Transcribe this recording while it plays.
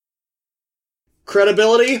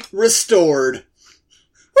Credibility restored.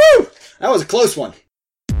 Woo! That was a close one.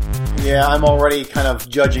 Yeah, I'm already kind of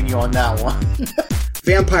judging you on that one.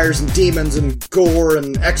 Vampires and demons and gore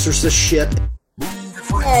and exorcist shit. And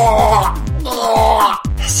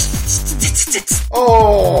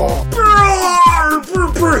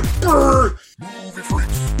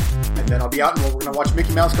then I'll be out and we're going to watch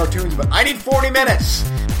Mickey Mouse cartoons, but I need 40 minutes.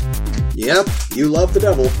 Yep, you love the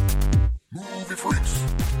devil. Movie Freaks.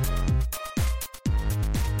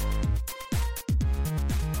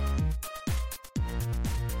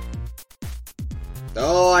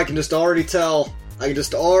 Oh, I can just already tell. It's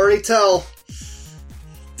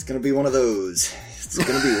gonna be one of those.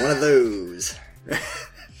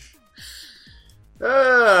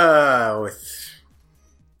 With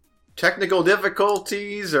technical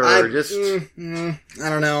difficulties or I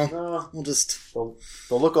don't know. We'll just...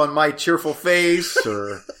 The look on my cheerful face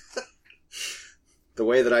or... the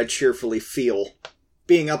way that I cheerfully feel.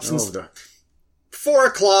 Being up since 4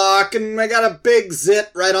 o'clock and I got a big zit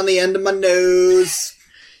right on the end of my nose.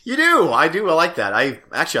 You do. I do. I like that. I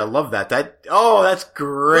love that. That's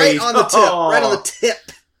great. Right on the tip. Right on the tip.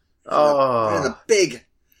 Oh. Right on the big.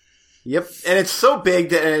 Yep. And it's so big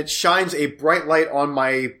that it shines a bright light on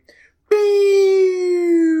my...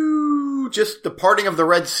 just the parting of the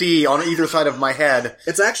Red Sea on either side of my head.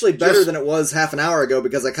 It's actually better than it was half an hour ago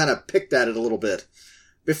because I kind of picked at it a little bit.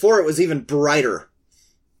 Before it was even brighter.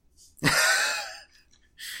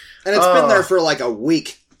 And it's been there for like a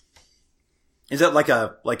week. Is that like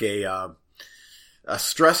a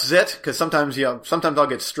stress zit? Because sometimes I'll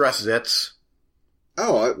get stress zits.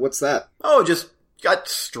 Oh, what's that? Oh, just got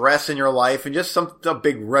stress in your life and just a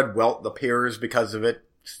big red welt appears because of it.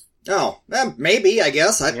 Oh, maybe, I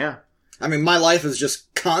guess. Yeah. I mean, my life is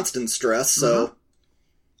just constant stress, so...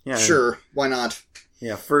 Yeah. Sure, why not?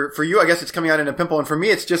 Yeah, for you, I guess it's coming out in a pimple, and for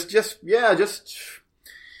me, it's just...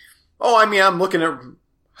 Oh, I mean, I'm looking at...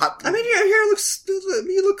 I mean, your hair looks...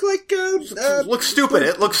 You look like... looks stupid.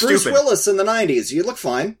 It looks Bruce stupid. Bruce Willis in the 90s. You look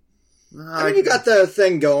fine. I mean, you got the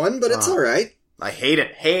thing going, but it's alright. I hate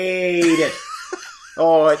it.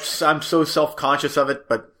 Oh, I'm so self-conscious of it,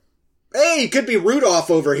 but... Hey, you could be Rudolph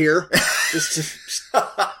over here. It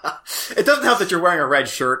doesn't help that you're wearing a red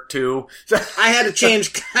shirt, too. I had to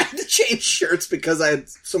change shirts because I had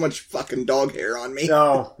so much fucking dog hair on me.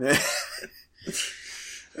 No.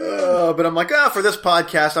 But I'm like, for this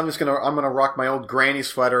podcast, I'm gonna rock my old granny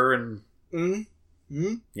sweater and...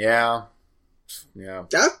 Mm-hmm. Yeah. Yeah.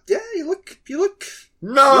 Yeah, you look...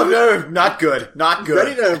 No, not good. Not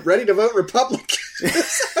good. Ready to vote Republican.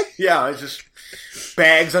 Yeah, it's just...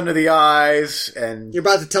 bags under the eyes, and... You're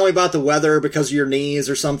about to tell me about the weather because of your knees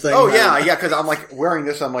or something? Oh, yeah, because I'm, like, wearing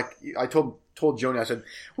this, I'm like... I told Joni, I said,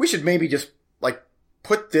 we should maybe just, like,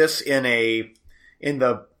 put this in the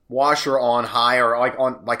washer on high, or, like,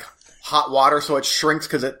 on, like, hot water so it shrinks,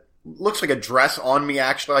 because it looks like a dress on me,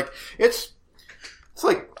 actually. Like, it's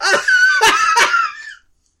like...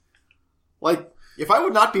 like... If I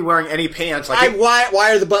would not be wearing any pants, like why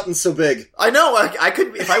are the buttons so big? I know, I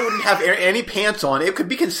could, if I wouldn't have any pants on, it could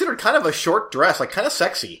be considered kind of a short dress, like kind of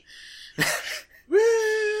sexy.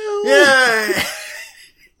 Well, yeah.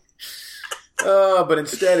 But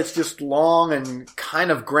instead it's just long and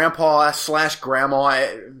kind of grandpa / grandma.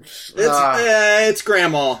 It's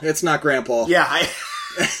grandma. It's not grandpa. Yeah.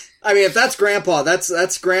 I mean, if that's grandpa,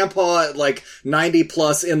 that's grandpa at like 90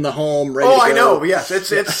 plus in the home, ready to go. I know, yes.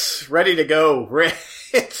 It's ready to go.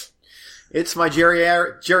 It's my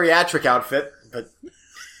geriatric outfit, but...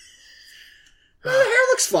 The hair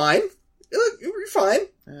looks fine. You're fine.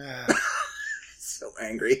 So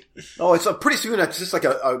angry. Oh, it's pretty soon it's just like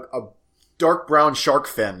a dark brown shark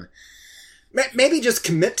fin. Maybe just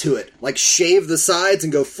commit to it. Like, shave the sides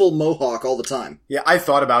and go full mohawk all the time. Yeah, I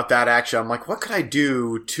thought about that, actually. I'm like, what could I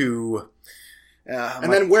do to...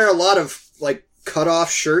 then wear a lot of, like,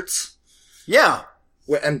 cut-off shirts. Yeah.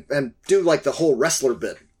 And do, like, the whole wrestler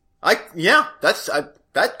bit.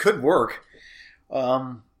 That could work.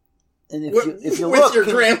 And if you with look... your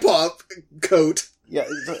grandpa coat. Yeah,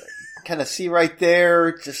 kind of see right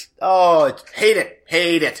there, just... hate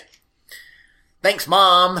it. Thanks,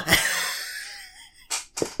 Mom.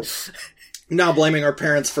 Now blaming our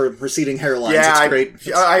parents for receding hairlines. Yeah, it's great.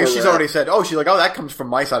 She's already said, she's like, that comes from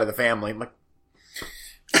my side of the family. I'm like,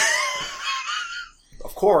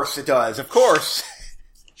 of course it does. Of course.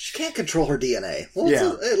 She can't control her DNA. Well,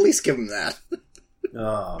 yeah. At least give him that.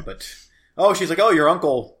 She's like, your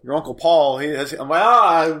uncle Paul. I'm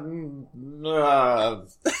like,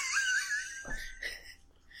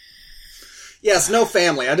 Yes, no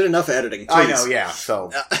family. I did enough editing. Please. I know, yeah.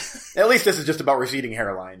 So, at least this is just about receding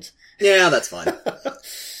hairlines. Yeah, that's fine.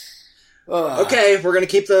 Okay, we're going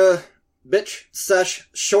to keep the bitch sesh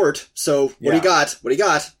short. So what do you got? What do you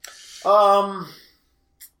got?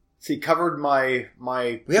 See, covered my.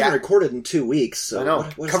 We haven't recorded in 2 weeks. So I know.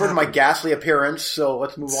 What covered my ghastly appearance. So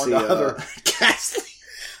let's move on to other. Ghastly.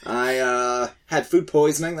 I had food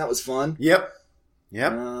poisoning. That was fun. Yep.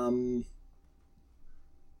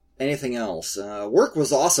 Anything else? Work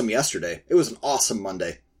was awesome yesterday. It was an awesome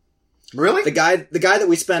Monday. Really? The guy that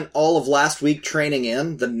we spent all of last week training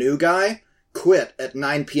in, the new guy, quit at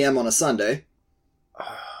 9 p.m. on a Sunday.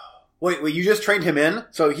 Wait, you just trained him in?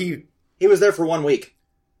 So he was there for 1 week.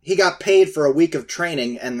 He got paid for a week of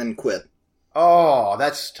training and then quit. Oh,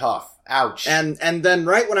 that's tough. Ouch. And then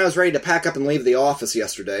right when I was ready to pack up and leave the office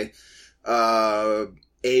yesterday, a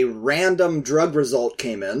random drug result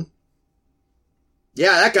came in.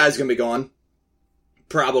 Yeah, that guy's gonna be gone.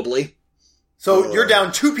 Probably. So you're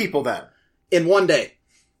down 2 people then? In 1 day.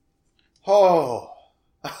 Oh.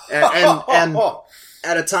 And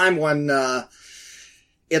at a time when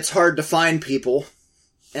it's hard to find people.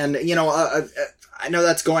 And, I know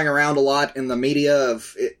that's going around a lot in the media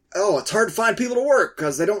it's hard to find people to work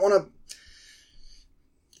because they don't want to...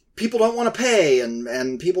 People don't want to pay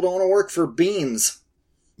and people don't want to work for beans.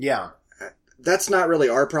 Yeah. That's not really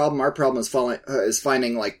our problem. Our problem is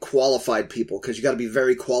finding like qualified people because you got to be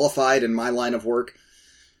very qualified in my line of work.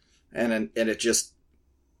 And it just...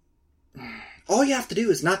 All you have to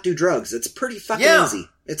do is not do drugs. It's pretty fucking easy.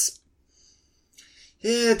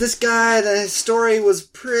 This guy, the story was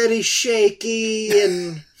pretty shaky,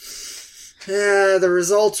 and the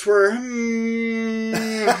results were...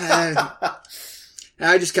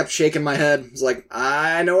 I just kept shaking my head. I was like,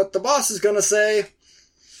 I know what the boss is going to say.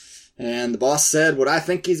 And the boss said what I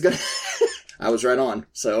think he's going to... I was right on.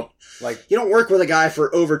 So, you don't work with a guy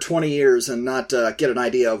for over 20 years and not get an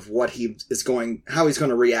idea of how he's going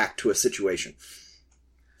to react to a situation.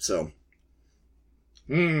 So,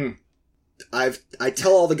 I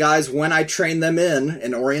tell all the guys when I train them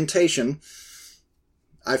in orientation,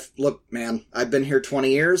 look, man, I've been here 20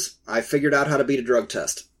 years. I figured out how to beat a drug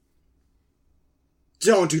test.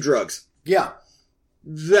 Don't do drugs. Yeah.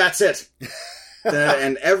 That's it.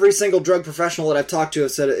 And every single drug professional that I've talked to have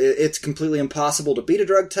said it's completely impossible to beat a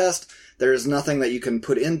drug test. There is nothing that you can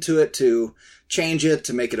put into it to change it,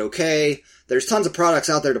 to make it okay. There's tons of products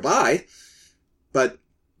out there to buy, but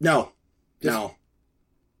no.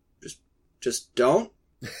 Just don't.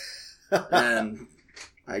 And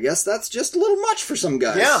I guess that's just a little much for some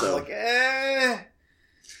guys. Yeah. So.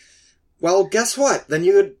 Well, guess what? Then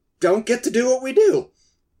you don't get to do what we do.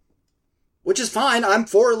 Which is fine. I'm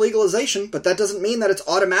for legalization, but that doesn't mean that it's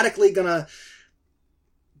automatically gonna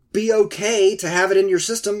be okay to have it in your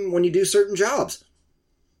system when you do certain jobs.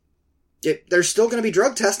 There's still gonna be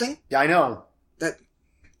drug testing. Yeah, I know.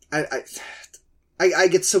 I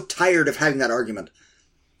get so tired of having that argument.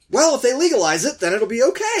 Well, if they legalize it, then it'll be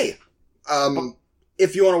okay.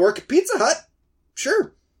 If you want to work at Pizza Hut,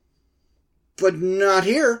 sure. But not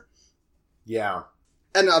here. Yeah.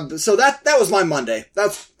 And so that was my Monday.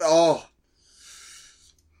 I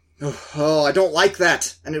don't like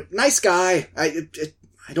that. And nice guy. I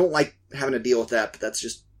don't like having to deal with that, but that's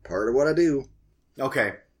just part of what I do.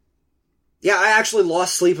 Okay. Yeah, I actually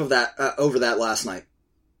lost sleep over that last night.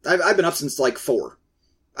 I've been up since like 4.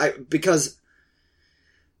 Because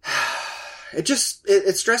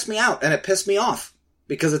it stressed me out and it pissed me off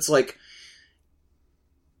because it's like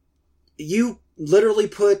you literally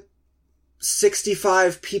put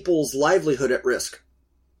 65 people's livelihood at risk.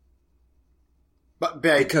 But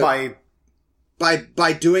by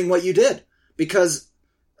doing what you did because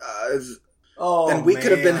and we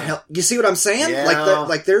could have been you see what I'm saying? Yeah.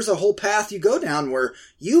 Like there's a whole path you go down where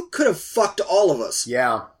you could have fucked all of us.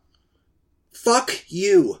 Yeah. Fuck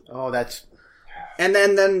you. Oh, that's... And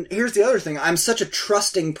then here's the other thing. I'm such a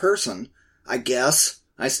trusting person, I guess.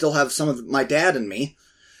 I still have some of my dad in me.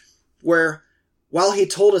 Where, while he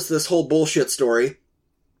told us this whole bullshit story,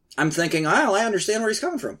 I'm thinking, I understand where he's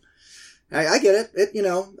coming from. I get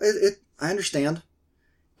it. I understand.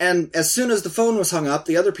 And as soon as the phone was hung up,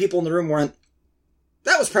 the other people in the room went,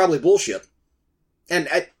 that was probably bullshit. And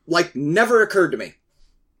it, never occurred to me.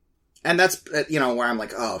 And that's, where I'm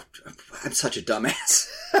like, oh, I'm such a dumbass.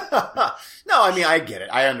 No, I mean, I get it.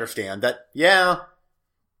 I understand that. Yeah.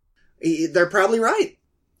 They're probably right.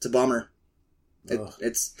 It's a bummer.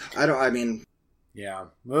 Yeah.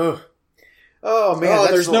 Ugh. Oh, man.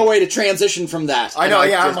 There's no way to transition from that. I know,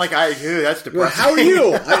 yeah. I'm like, that's depressing. How are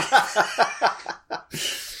you?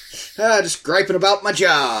 Just griping about my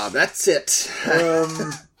job. That's it.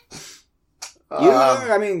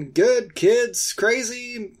 Good, kids,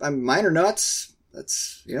 crazy. Mine are nuts.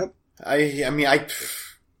 That's, yep. I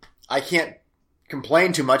I can't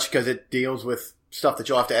complain too much because it deals with stuff that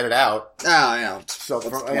you'll have to edit out. Oh, yeah. So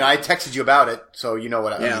I texted you about it, so you know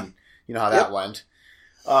what I mean. You know how that went.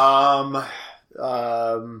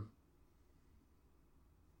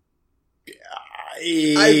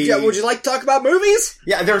 Would you like to talk about movies?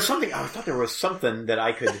 Yeah, there was something. I thought there was something that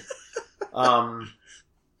I could. Oh,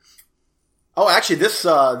 actually, this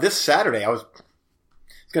Saturday I was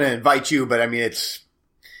going to invite you, but I mean it's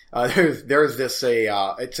there's this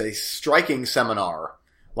it's a striking seminar,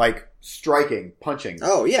 like striking, punching.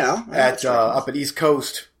 Oh yeah, at up at East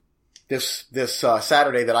Coast this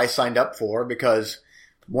Saturday that I signed up for because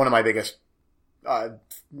one of my biggest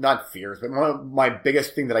not fears, but one of my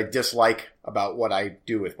biggest thing that I dislike about what I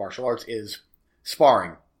do with martial arts is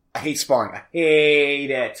sparring. I hate sparring. I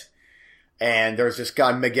hate it. And there's this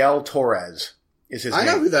guy, Miguel Torres is his name. I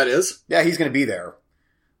know who that is. Yeah, he's going to be there.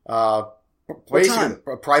 What time?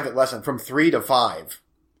 A private lesson from 3 to 5.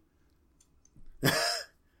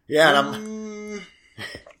 Yeah, and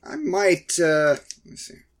I might, let me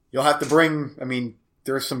see. You'll have to bring, I mean,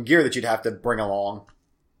 there's some gear that you'd have to bring along.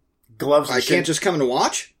 Gloves and I can't just come and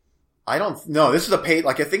watch? I don't know. This is a paid,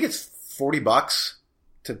 like, I think it's $40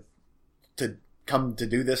 to come to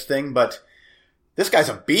do this thing, but this guy's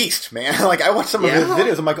a beast, man. Like, I watch some of his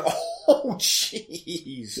videos. I'm like, oh,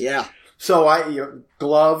 jeez. Yeah. So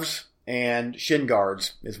gloves and shin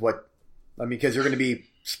guards is what, I mean, because you're going to be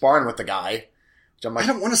sparring with the guy. Which I'm like, I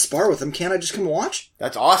don't want to spar with him. Can't I just come watch?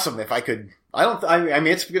 That's awesome. If I could, I mean,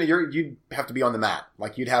 it's gonna, you'd have to be on the mat.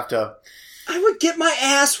 Like, you'd have to. I would get my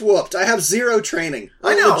ass whooped. I have zero training.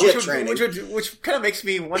 I know, legit training. Which kind of makes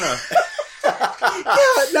me want to.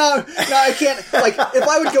 Yeah, no, I can't. Like, if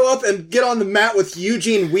I would go up and get on the mat with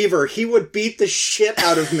Eugene Weaver, he would beat the shit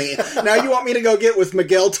out of me. Now you want me to go get with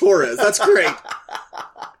Miguel Torres. That's great.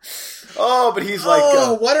 Oh, but he's like...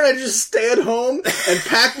 why don't I just stay at home and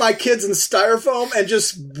pack my kids in styrofoam and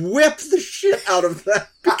just whip the shit out of them?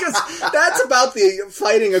 Because that's about the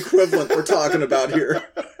fighting equivalent we're talking about here.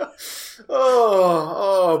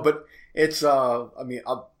 But it's, I mean,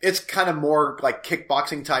 it's kind of more like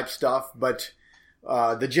kickboxing type stuff, but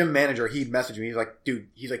the gym manager, he messaged me, he's like, dude,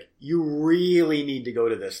 you really need to go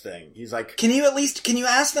to this thing. He's like... Can you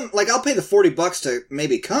ask them, like, I'll pay the $40 to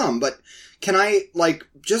maybe come, but can I, like,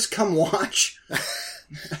 just come watch?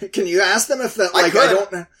 Can you ask them if that, like, I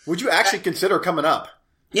don't... Would you actually consider coming up?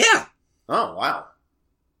 Yeah. Oh, wow.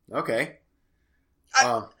 Okay.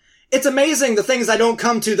 It's amazing the things I don't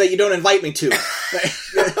come to that you don't invite me to.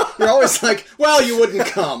 You're always like, well, you wouldn't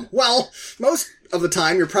come. Well, most of the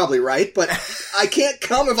time you're probably right, but I can't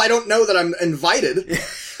come if I don't know that I'm invited.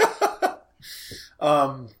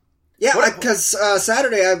 Yeah, because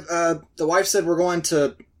Saturday, the wife said we're going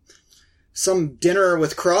to some dinner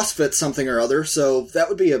with CrossFit something or other, so that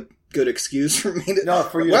would be a good excuse for me to... No,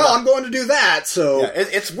 for you. Well, I'm going to do that, so... Yeah,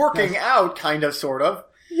 it's working out, kind of, sort of.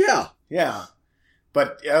 Yeah. Yeah.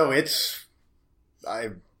 But, yeah.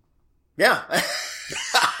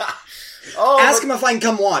 Ask him if I can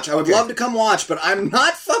come watch. I would love to come watch, but I'm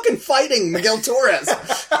not fucking fighting Miguel Torres.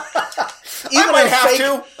 I might have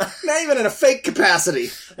to. Not even in a fake capacity.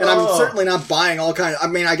 And I'm certainly not buying all kinds... I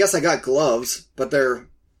mean, I guess I got gloves, but they're...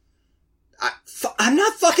 I'm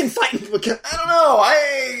not fucking fighting Miguel... I don't know.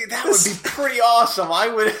 That would be pretty awesome. I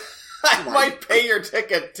might pay your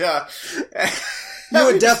ticket. You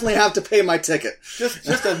would definitely have to pay my ticket. Just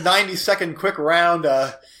a 90-second quick round.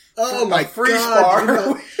 Oh my free God,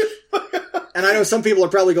 spar. And I know some people are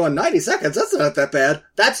probably going 90 seconds. That's not that bad.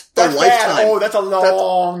 That's a lifetime. Bad. Oh, that's a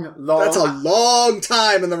long. That's a long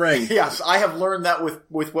time in the ring. Yes, I have learned that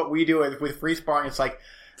with what we do with free sparring. It's like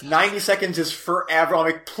 90 seconds is forever. I'm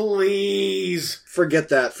like, please. Forget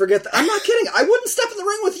that. I'm not kidding. I wouldn't step in the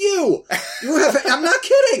ring with you. I'm not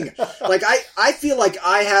kidding. Like, I feel like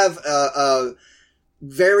I have a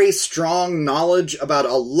very strong knowledge about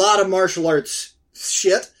a lot of martial arts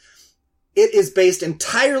shit. It is based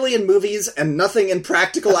entirely in movies and nothing in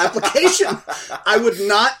practical application. I would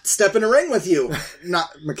not step in a ring with you.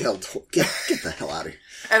 Not Miguel. Get the hell out of here.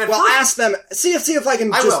 And ask them. See if I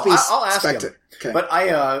can just be I'll ask him. Okay. But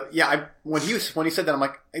when he said that, I'm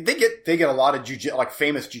like, they get a lot of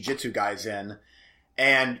famous jiu-jitsu guys in,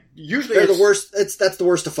 and usually they're the worst. That's the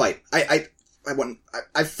worst to fight. I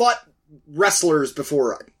fought wrestlers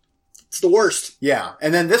before. It's the worst. Yeah,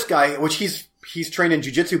 and then this guy, which he's trained in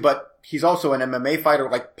jiu-jitsu, but he's also an MMA fighter,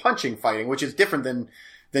 like punching fighting, which is different than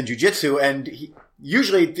jiu-jitsu. And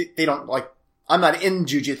usually they don't like. I'm not in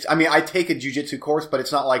jiu-jitsu. I mean, I take a jiu-jitsu course, but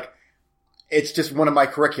it's not like it's just one of my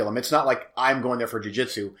curriculum. It's not like I'm going there for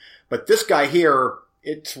jiu-jitsu. But this guy here,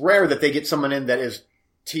 it's rare that they get someone in that is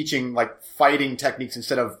teaching like fighting techniques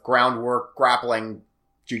instead of groundwork, grappling,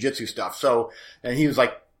 jiu-jitsu stuff. So, and he was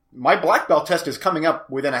like, my black belt test is coming up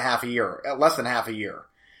within less than half a year.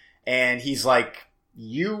 And he's like,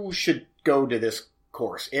 you should go to this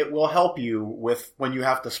course. It will help you with when you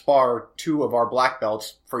have to spar 2 of our black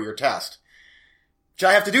belts for your test. So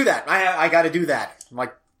I have to do that. I got to do that. I'm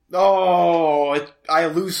like, I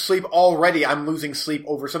lose sleep already. I'm losing sleep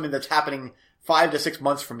over something that's happening 5 to 6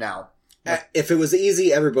 months from now. If it was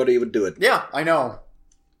easy, everybody would do it. Yeah, I know.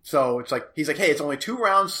 So it's like, he's like, hey, it's only 2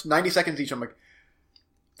 rounds, 90 seconds each. I'm like,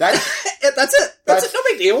 that's That's it. That's it. No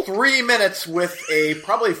big deal. 3 minutes with a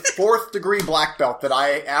probably 4th degree black belt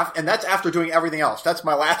and that's after doing everything else. That's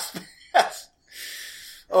my last.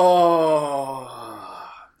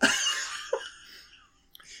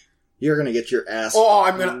 You're gonna get your ass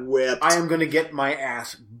whipped. I am gonna get my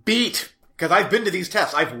ass beat. Because I've been to these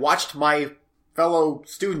tests. I've watched my fellow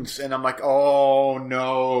students and I'm like, oh,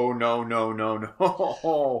 no.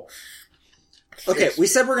 Okay, we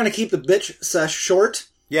said we're gonna keep the bitch sesh short.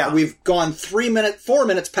 Yeah. We've gone 4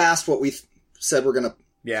 minutes past what we said we're gonna.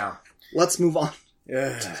 Yeah. Let's move on.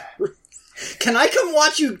 Can I come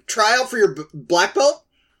watch you try out for your black belt?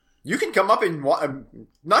 You can come up and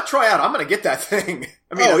not try out. I'm going to get that thing.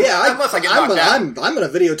 I mean, unless I get I'm knocked out. I'm going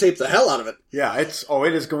to videotape the hell out of it. Yeah, it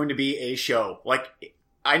is going to be a show. Like,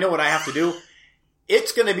 I know what I have to do.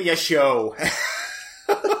 It's going to be a show.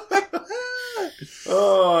 And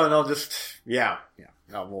I'll just, yeah.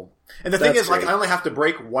 And the thing is, like, I only have to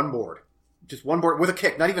break one board. Just one board with a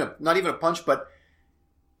kick. Not even a punch, but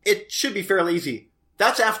it should be fairly easy.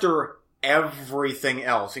 That's after everything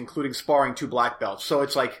else, including sparring 2 black belts. So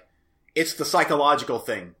it's like, it's the psychological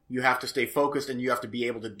thing. You have to stay focused and you have to be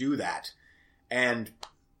able to do that. And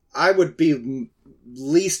I would be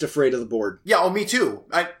least afraid of the board. Yeah, me too.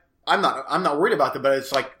 I'm not worried about that, but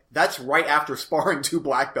it's like, that's right after sparring 2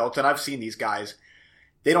 black belts, and I've seen these guys.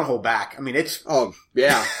 They don't hold back. I mean, it's... Oh,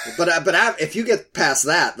 yeah. but if you get past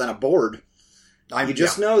that, then a board. You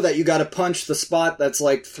just know that you gotta punch the spot that's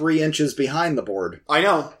like 3 inches behind the board. I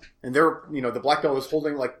know. And they're, the black belt is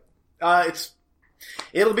holding like,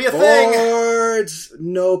 it'll be a thing. Boards,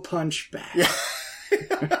 no punch back. Yeah.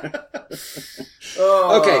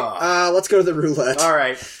 Okay, let's go to the roulette. All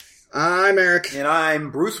right. I'm Eric. And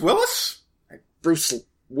I'm Bruce Willis. Bruce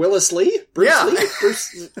Willis Lee?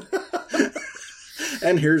 Bruce.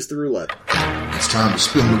 And here's the roulette. It's time to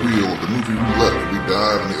spin the wheel of the movie roulette where we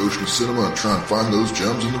dive in the ocean of cinema and try and find those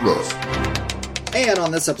gems in the rough. And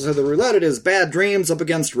on this episode of the roulette, it is Bad Dreams up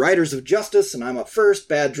against Riders of Justice, and I'm up first.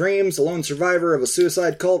 Bad Dreams, a lone survivor of a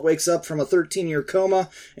suicide cult, wakes up from a 13-year coma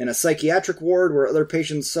in a psychiatric ward where other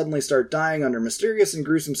patients suddenly start dying under mysterious and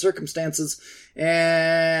gruesome circumstances.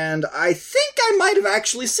 And I think I might have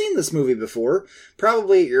actually seen this movie before,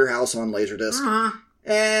 probably at your house on Laserdisc.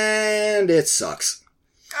 And it sucks.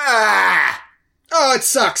 Oh, it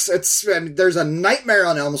sucks. There's a Nightmare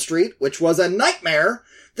on Elm Street, which was a nightmare.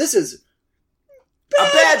 This is a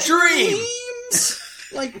bad dream.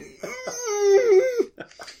 Like,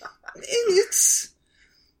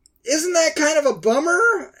 isn't that kind of a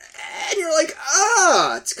bummer? And you're like,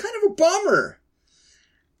 it's kind of a bummer.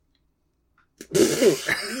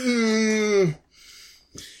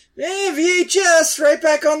 VHS right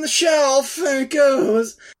back on the shelf. There it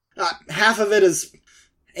goes. Half of it is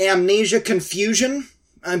amnesia confusion.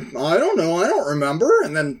 I don't know. I don't remember.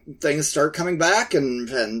 And then things start coming back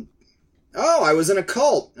and I was in a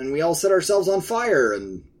cult and we all set ourselves on fire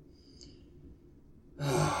and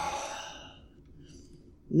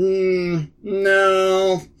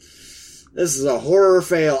no. This is a horror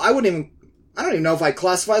fail. I don't even know if I'd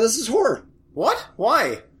classify this as horror. What?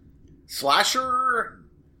 Why? Slasher?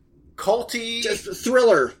 Culty? Just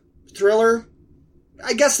thriller.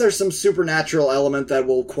 I guess there's some supernatural element that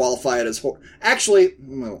will qualify it as horror. Actually,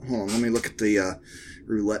 hold on, let me look at the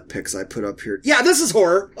roulette picks I put up here. Yeah, this is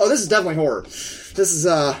horror. Oh, this is definitely horror. This is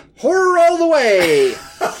horror all the way.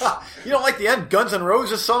 You don't like the end Guns N'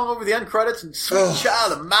 Roses song over the end credits and Sweet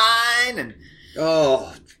Child of Mine and...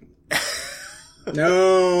 Oh.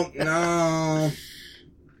 No.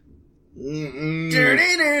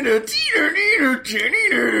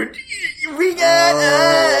 We got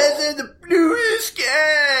eyes in the blue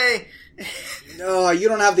sky. No, you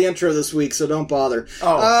don't have the intro this week, so don't bother.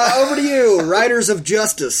 Over to you, Riders of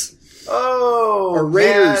Justice. Or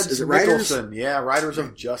Raiders. Mads Is it Raiders? Mikkelsen. Yeah, Riders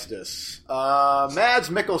of Justice. Mads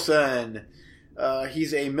Mikkelsen.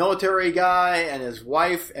 He's a military guy, and his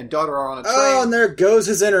wife and daughter are on a train. Oh, and there goes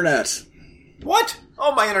his internet. What?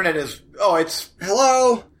 Oh, my internet is... it's...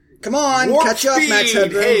 Hello? Come on, warp catch up, speed. Max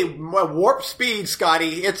Headroom. Hey, warp speed,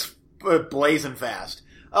 Scotty. It's blazing fast.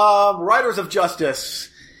 Riders of Justice.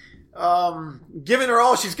 Giving her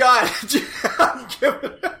all she's got.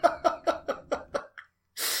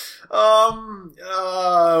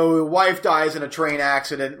 Wife dies in a train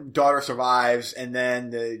accident, daughter survives, and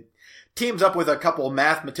then teams up with a couple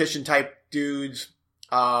mathematician type dudes,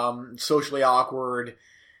 socially awkward,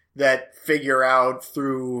 that figure out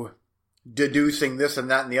through deducing this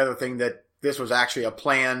and that and the other thing that this was actually a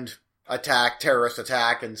planned attack, terrorist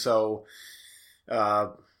attack, and so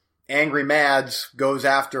Angry Mads goes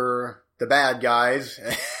after the bad guys,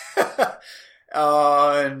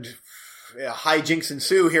 and hijinks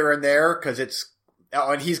ensue here and there because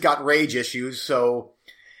and he's got rage issues, so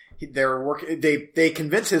they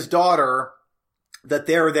convince his daughter that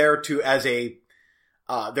they're there to as a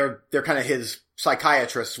they're kind of his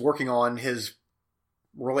psychiatrists working on his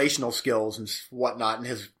relational skills and whatnot and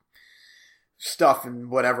his stuff and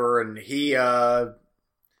whatever, and they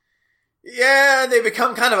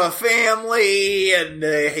become kind of a family, and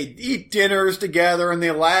they eat dinners together, and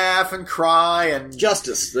they laugh and cry, and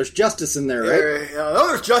justice. There's justice in there, right?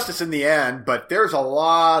 There's justice in the end, but there's a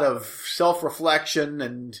lot of self-reflection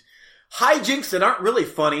and hijinks that aren't really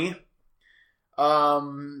funny.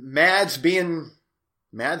 Mads being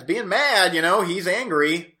mad, he's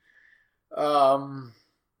angry.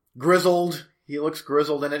 Grizzled. He looks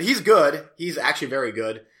grizzled in it. He's good. He's actually very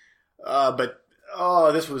good.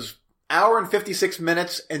 This was hour and 56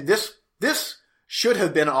 minutes, and this should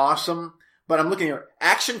have been awesome, but I'm looking at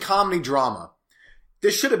action, comedy, drama.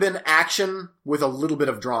 This should have been action with a little bit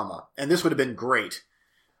of drama, and this would have been great.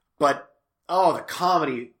 But, the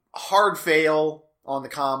comedy, hard fail on the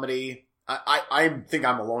comedy. I think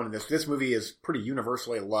I'm alone in this. This movie is pretty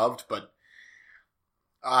universally loved, but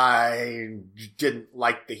I didn't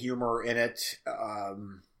like the humor in it.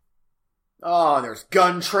 There's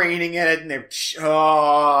gun training in it, and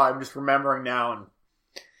I'm just remembering now.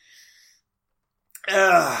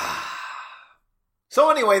 So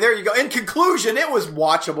anyway, there you go. In conclusion, it was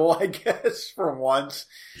watchable, I guess, for once.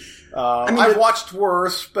 I've watched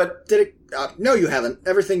worse, but did it? No, you haven't.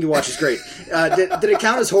 Everything you watch is great. Did it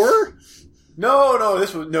count as horror? No.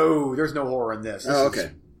 There's no horror in this.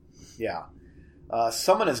 Okay. Yeah.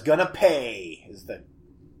 Someone is gonna pay.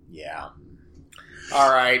 Yeah. All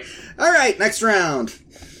right. Next round.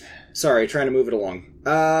 Sorry, trying to move it along.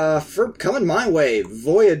 For coming my way,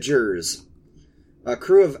 Voyagers. A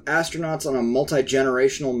crew of astronauts on a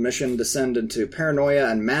multi-generational mission descend into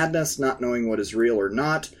paranoia and madness, not knowing what is real or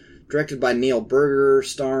not. Directed by Neil Berger,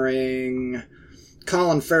 starring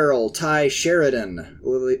Colin Farrell, Ty Sheridan,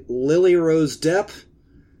 Lily Rose Depp.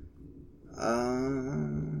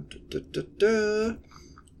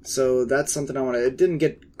 So that's something I wanted. It didn't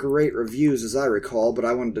get great reviews as I recall, but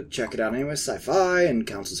I wanted to check it out anyway. Sci-fi and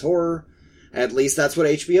counts as horror. At least that's what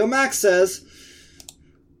HBO Max says.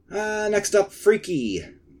 Next up, Freaky.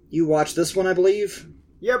 You watched this one, I believe?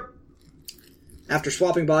 Yep. After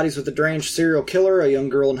swapping bodies with a deranged serial killer, a young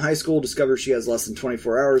girl in high school discovers she has less than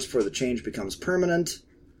 24 hours before the change becomes permanent.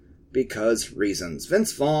 Because reasons.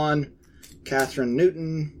 Vince Vaughn, Catherine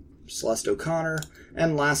Newton, Celeste O'Connor,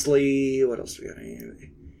 and lastly, what else do we got?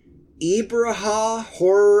 Ibraha,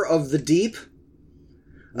 Horror of the Deep.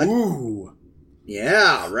 Ooh.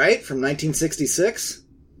 Yeah, right? From 1966.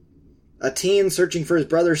 A teen searching for his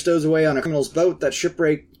brother stows away on a criminal's boat that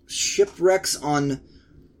shipwrecks on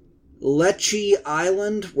Lecce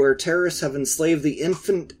Island, where terrorists have enslaved the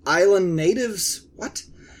infant island natives. What?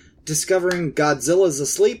 Discovering Godzilla's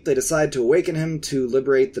asleep, they decide to awaken him to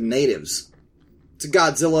liberate the natives. It's a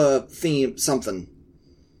Godzilla theme, something.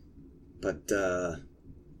 But,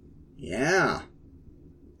 yeah.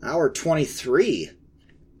 Hour 23.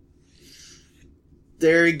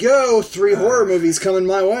 There you go. 3 horror movies coming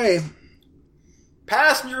my way.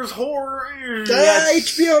 Passengers horror.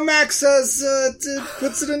 HBO Max says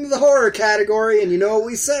puts it into the horror category, and you know what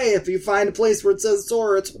we say: if you find a place where it says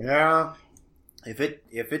horror, it's yeah. If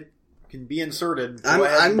it can be inserted,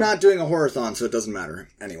 I'm not doing a horror-thon, so it doesn't matter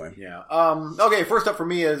anyway. Yeah. Okay. First up for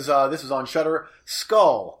me is this is on Shudder.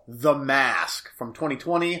 Skull: The Mask from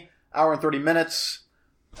 2020, hour and 30 minutes.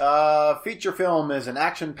 Feature film is an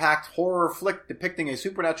action-packed horror flick depicting a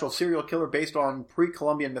supernatural serial killer based on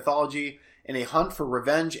pre-Columbian mythology in a hunt for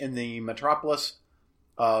revenge in the metropolis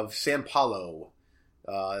of San Paulo.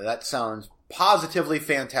 That sounds positively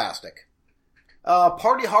fantastic.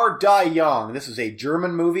 Party Hard, Die Young. This is a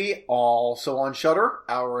German movie, also on Shudder,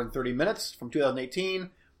 hour and 30 minutes from 2018.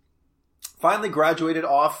 Finally graduated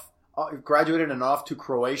and off to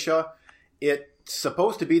Croatia. It's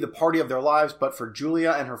supposed to be the party of their lives, but for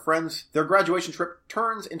Julia and her friends, their graduation trip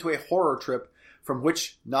turns into a horror trip from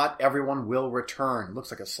which not everyone will return. Looks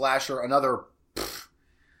like a slasher. Another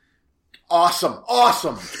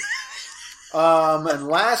awesome. And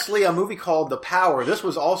lastly, a movie called The Power. This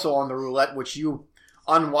was also on the roulette, which you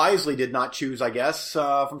unwisely did not choose, I guess.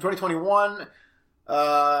 From 2021,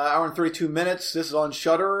 hour and 32 minutes. This is on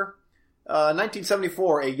Shudder.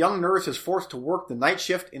 1974, a young nurse is forced to work the night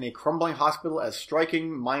shift in a crumbling hospital as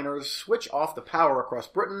striking miners switch off the power across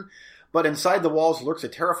Britain. But inside the walls lurks a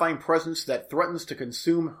terrifying presence that threatens to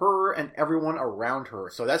consume her and everyone around her.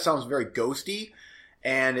 So that sounds very ghosty,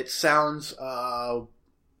 and it sounds,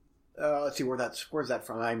 let's see, where's that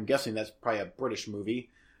from? I'm guessing that's probably a British movie.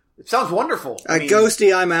 It sounds wonderful.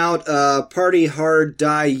 Ghosty, I'm out. Party Hard,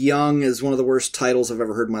 Die Young is one of the worst titles I've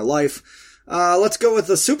ever heard in my life. Let's go with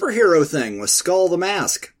the superhero thing with Skull the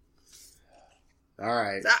Mask. All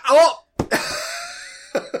right.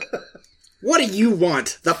 What do you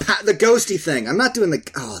want? The ghosty thing. I'm not doing the...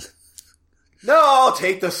 Oh. No, I'll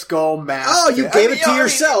take the Skull Mask. Oh, you gave it to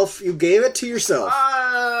yourself. You gave it to yourself.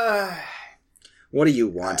 What do you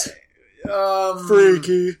want?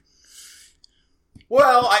 Freaky.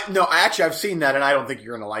 Well, I've seen that, and I don't think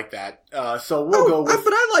you're going to like that. So we'll go with...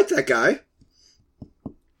 But I like that guy.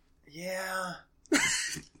 Yeah.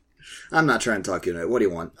 I'm not trying to talk you into it. What do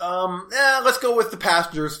you want? Let's go with the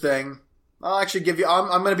Passengers thing. I'll actually give you...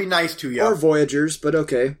 I'm going to be nice to you. Or Voyagers, but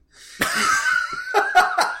okay.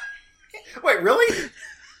 Wait, really?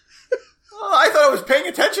 I thought I was paying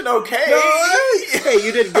attention okay. No, hey,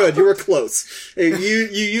 you did good. You were close. You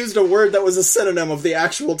used a word that was a synonym of the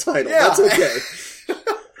actual title. Yeah. That's okay.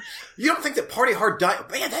 You don't think that Party Hard Die...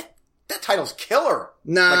 Man, that title's killer.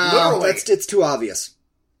 Nah, it's too obvious.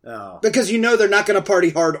 Oh. Because you know they're not going to party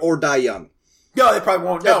hard or die young. No, they probably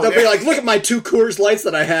won't. No, they'll be like, look at my 2 Coors Lights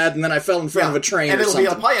that I had, and then I fell in front of a train or something. And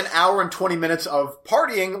it'll be probably an hour and 20 minutes of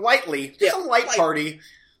partying lightly. Just a light party.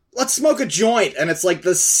 Let's smoke a joint, and it's like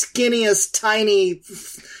the skinniest, tiny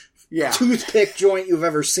toothpick joint you've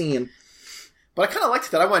ever seen. But I kind of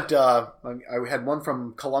liked that. I went, I had one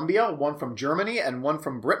from Colombia, one from Germany, and one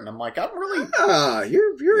from Britain. I'm like, I'm really...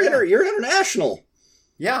 You're international.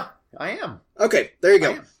 Yeah, I am. Okay, there you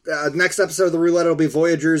go. Next episode of the Roulette will be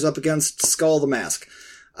Voyagers up against Skull the Mask.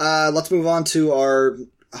 Let's move on to our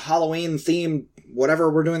Halloween theme,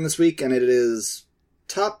 whatever we're doing this week, and it is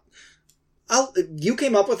top... You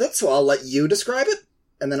came up with it, so I'll let you describe it,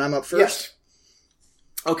 and then I'm up first. Yes.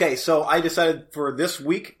 Okay, so I decided for this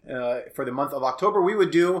week, for the month of October, we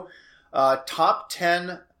would do top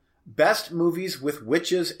 10 best movies with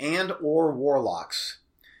witches and or warlocks.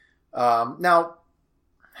 Now,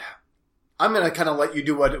 I'm going to kind of let you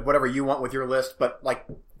do whatever you want with your list, but like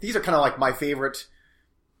these are kind of like my favorite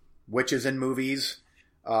witches in movies.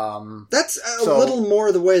 That's a little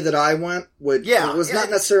more the way that I went. It was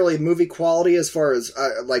not necessarily movie quality as far as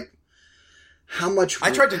like how much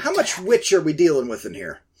witch are we dealing with in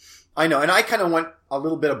here? I know, and I kind of went a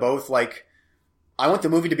little bit of both. Like, I want the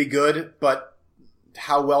movie to be good, but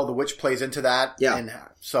how well the witch plays into that. Yeah.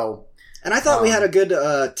 And I thought we had a good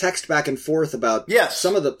text back and forth about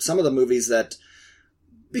some of the movies that,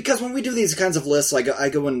 because when we do these kinds of lists, I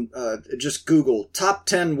go and just Google top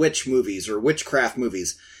 10 witch movies or witchcraft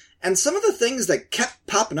movies, and some of the things that kept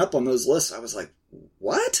popping up on those lists, I was like,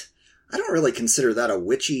 what? I don't really consider that a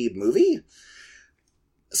witchy movie.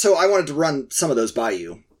 So I wanted to run some of those by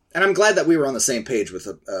you, and I'm glad that we were on the same page with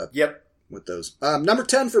with those. Number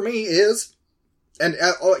 10 for me is, and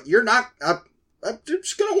you're not. I'm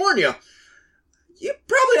just going to warn you. You're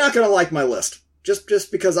probably not going to like my list.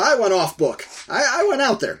 Just because I went off book. I went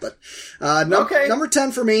out there. But number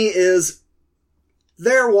 10 for me is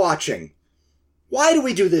They're Watching. Why do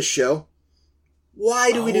we do this show?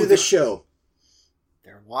 Why do we do this show?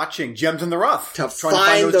 They're watching Gems in the Rough. To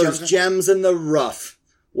find those gems in the rough.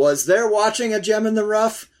 Was They're Watching a gem in the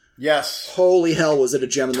rough? Yes. Holy hell, was it a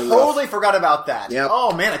gem in the rough. Totally forgot about that. Yep.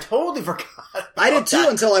 Oh, man, I totally forgot about I did too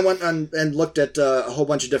until I went and looked at a whole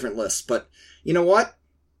bunch of different lists. But you know what?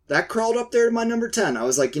 That crawled up there to my number 10. I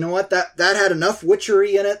was like, you know what? That had enough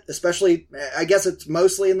witchery in it, especially, I guess it's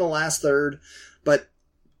mostly in the last third, but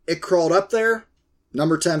it crawled up there.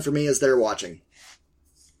 Number 10 for me is They're Watching.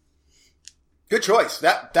 Good choice.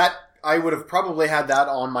 That I would have probably had that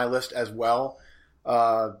on my list as well,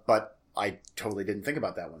 but I totally didn't think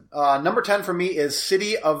about that one. Number 10 for me is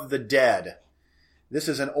City of the Dead. This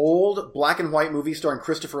is an old black and white movie starring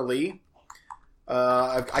Christopher Lee.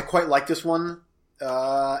 I quite like this one.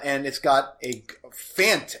 And it's got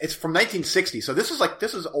it's from 1960. So this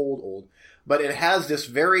is old, but it has this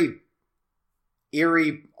very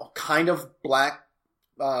eerie kind of Black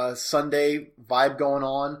Sunday vibe going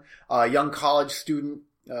on. A young college student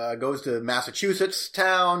goes to Massachusetts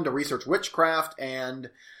town to research witchcraft,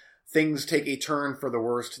 and things take a turn for the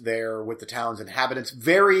worst there with the town's inhabitants.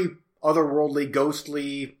 Very otherworldly,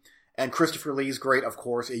 ghostly, And Christopher Lee's great, of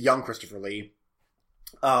course, a young Christopher Lee.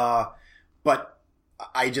 But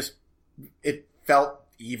it felt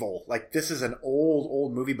evil. Like, this is an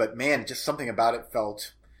old movie, but man, just something about it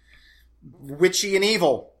felt witchy and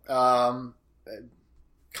evil. Kind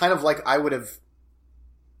of like I would have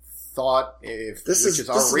thought if this witches is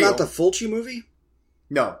are this real. is not the Fulci movie?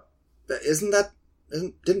 No.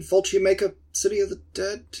 Didn't Fulci make a City of the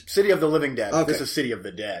Dead? City of the Living Dead. Okay. This is City of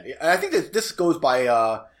the Dead. And I think that this goes by,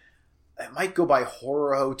 it might go by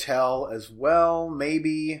Horror Hotel as well,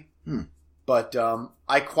 maybe. But,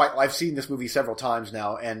 I've seen this movie several times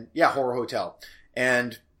now, and yeah, Horror Hotel.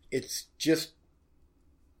 And it's just,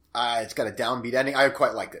 it's got a downbeat ending. I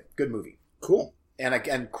quite liked it. Good movie. Cool.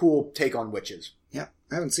 And cool take on witches. Yeah,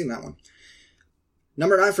 I haven't seen that one.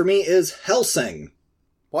 Number 9 for me is Hellsing.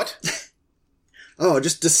 What? Oh,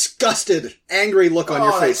 just disgusted, angry look on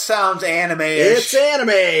your That face. sounds anime-ish. It's anime.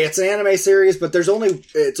 It's an anime series, but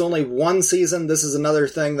it's only one season. This is another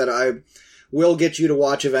thing that I will get you to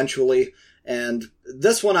watch eventually. And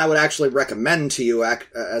this one I would actually recommend to you,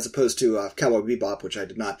 as opposed to Cowboy Bebop, which I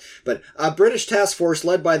did not. But a British task force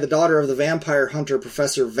led by the daughter of the vampire hunter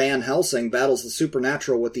Professor Van Helsing battles the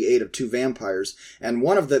supernatural with the aid of 2 vampires. And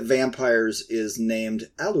one of the vampires is named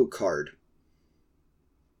Alucard.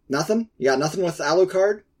 Nothing? You got nothing with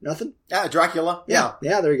Alucard? Nothing? Yeah, Dracula. Yeah,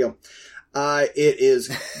 there you go. It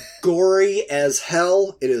is gory as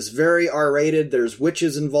hell. It is very R-rated. There's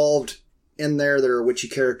witches involved in there. There are witchy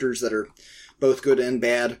characters that are both good and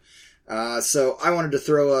bad. So I wanted to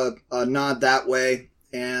throw a nod that way.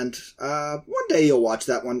 And one day you'll watch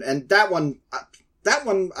that one. And that one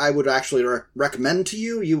I would actually recommend to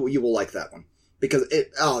you. You will like that one. Because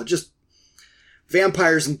just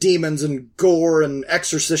vampires and demons and gore and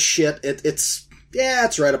exorcist shit. It's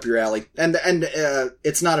right up your alley. And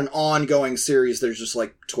it's not an ongoing series. There's just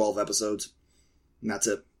like 12 episodes. And that's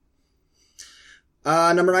it.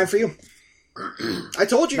 Number 9 for you. I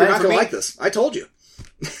told you you're not going to like this. I told you.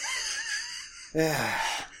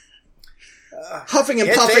 Huffing and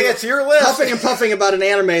puffing. It's your list. Huffing and puffing about an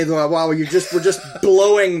anime while we're just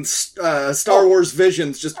blowing Star Wars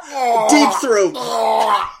Visions. Just deep throat.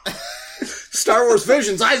 Star Wars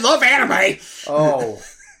Visions. I love anime. Oh.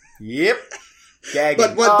 Yep.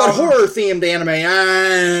 Gagging. But horror themed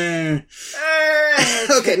anime.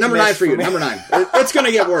 Okay, number 9 for you. Number 9. It's going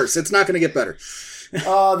to get worse. It's not going to get better.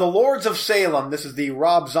 The Lords of Salem. This is the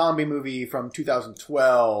Rob Zombie movie from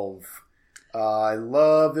 2012. I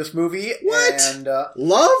love this movie. What? And,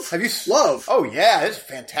 Love? Have you Love? Oh yeah, it's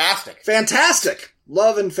fantastic. Fantastic.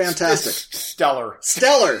 Love and fantastic. It's stellar.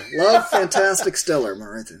 Stellar. Love, fantastic, stellar. Am I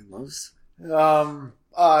right there? Loves.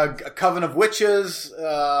 A Coven of Witches,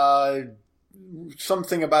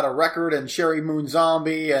 something about a record and Sherry Moon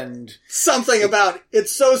Zombie and... Something about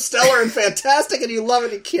it's so stellar and fantastic and you love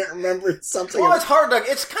it, you can't remember it's something. Well, it's kind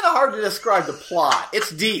of hard to describe the plot. It's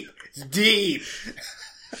deep. It's deep.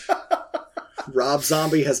 Rob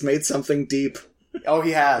Zombie has made something deep. Oh,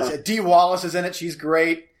 he has. Dee Wallace is in it. She's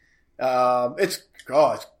great. It's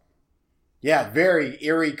very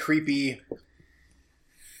eerie, creepy.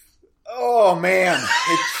 Oh, man.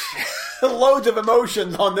 It's loads of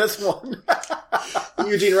emotions on this one.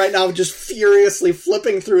 Eugene right now just furiously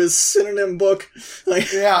flipping through his synonym book. Like,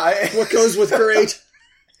 what goes with great?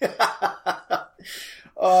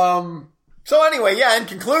 So anyway, in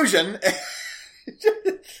conclusion,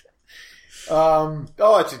 it's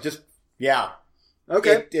just,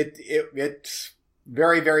 Okay. It's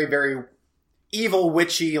very, very, very evil,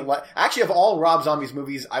 witchy. Actually, of all Rob Zombie's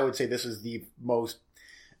movies, I would say this is the most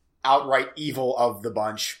outright evil of the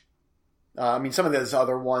bunch. I mean, some of those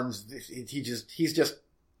other ones, he's just,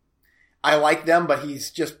 I like them, but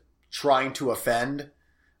he's just trying to offend.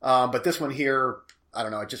 But this one here, I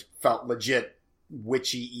don't know, it just felt legit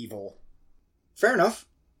witchy evil. Fair enough.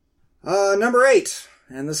 Number 8.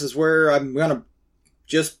 And this is where I'm gonna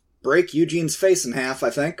just break Eugene's face in half,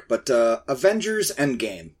 I think. But, Avengers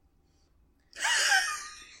Endgame.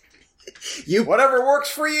 Whatever works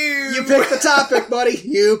for you! You pick the topic, buddy.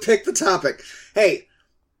 You pick the topic. Hey,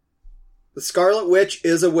 the Scarlet Witch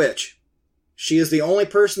is a witch. She is the only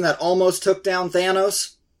person that almost took down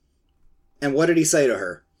Thanos. And what did he say to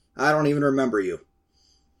her? I don't even remember you.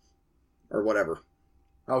 Or whatever.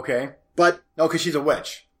 Okay. But... Oh, because she's a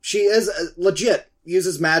witch. She is legit.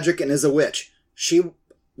 Uses magic and is a witch. She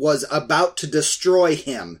was about to destroy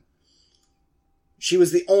him. She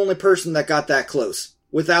was the only person that got that close.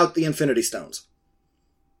 Without the Infinity Stones.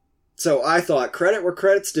 So I thought, credit where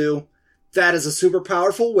credit's due. That is a super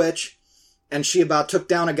powerful witch. And she about took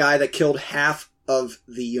down a guy that killed half of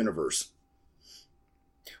the universe.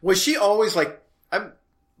 Was she always like...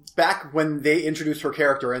 back when they introduced her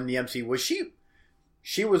character in the MC, was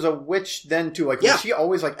she was a witch then too? Like, Yeah. was she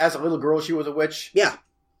always, like, as a little girl, she was a witch? Yeah.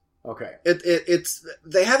 Okay. It's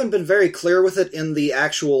they haven't been very clear with it in the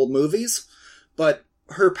actual movies, but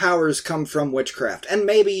her powers come from witchcraft and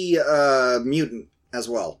maybe mutant as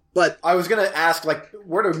well. But I was gonna ask, like,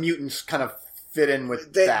 where do mutants kind of fit in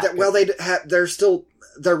with that? they're still,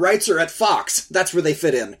 their rights are at Fox. That's where they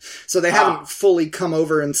fit in. So they haven't fully come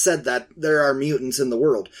over and said that there are mutants in the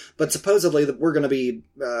world. But supposedly that we're going to be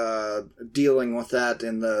dealing with that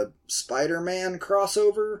in the Spider-Man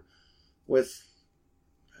crossover with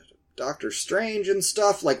Doctor Strange and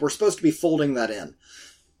stuff. Like, we're supposed to be folding that in.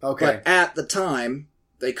 Okay. But at the time,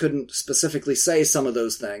 they couldn't specifically say some of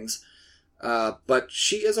those things. But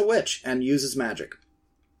she is a witch and uses magic.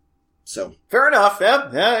 So Fair enough.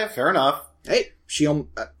 Yeah, fair enough. hey,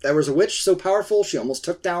 there was a witch so powerful she almost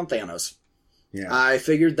took down Thanos. Yeah. I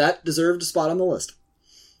figured that deserved a spot on the list.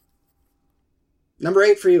 Number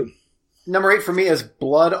 8 for you. Number 8 for me is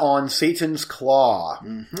Blood on Satan's Claw.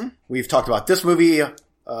 Mm-hmm. We've talked about this movie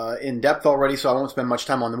in depth already, so I won't spend much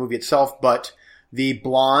time on the movie itself, but the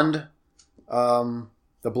blonde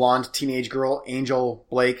teenage girl, Angel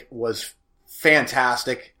Blake, was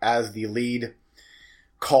fantastic as the lead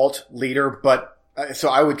cult leader, but so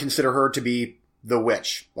I would consider her to be the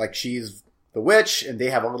witch. Like, she's the witch, and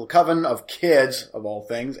they have a little coven of kids, of all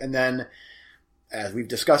things, and then, as we've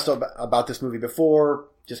discussed about this movie before,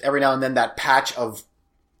 just every now and then that patch of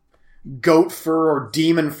goat fur or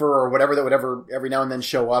demon fur or whatever that would ever every now and then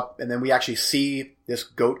show up, and then we actually see this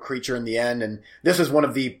goat creature in the end, and this is one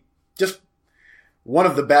of the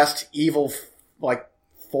best evil, like,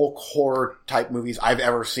 folk horror type movies I've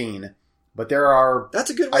ever seen. But there are... That's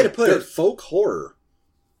a good way to put it. Folk horror.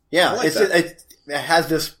 Yeah, like it has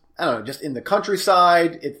this, I don't know, just in the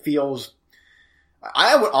countryside, it feels...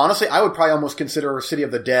 I would probably almost consider City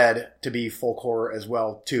of the Dead to be folk horror as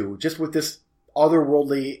well, too. Just with this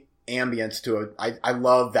otherworldly ambience to it. I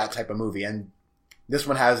love that type of movie, and this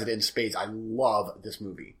one has it in spades. I love this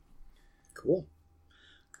movie. Cool.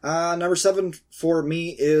 Number 7 for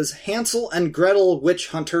me is Hansel and Gretel Witch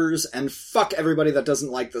Hunters, and fuck everybody that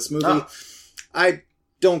doesn't like this movie. I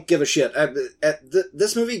don't give a shit.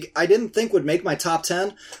 This movie I didn't think would make my top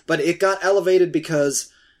 10, but it got elevated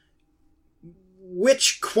because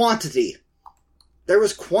witch quantity. There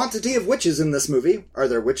was quantity of witches in this movie. Are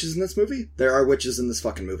there witches in this movie? There are witches in this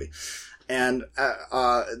fucking movie. And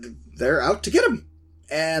they're out to get them.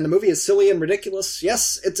 And the movie is silly and ridiculous.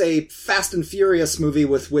 Yes, it's a Fast and Furious movie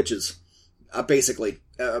with witches, basically.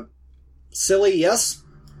 Silly, yes,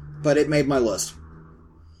 but it made my list.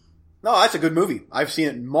 No, that's a good movie. I've seen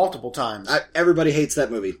it multiple times. Everybody hates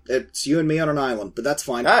that movie. It's you and me on an island, but that's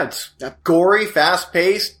fine. Yeah, it's gory,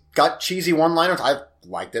 fast-paced, got cheesy one-liners. I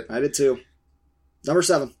liked it. I did too. Number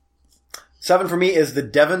 7. 7 for me is The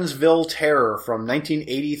Devonsville Terror from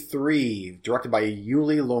 1983, directed by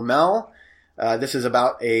Yuli Lomel. This is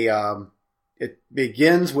about it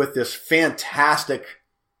begins with this fantastic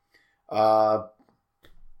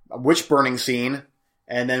witch burning scene,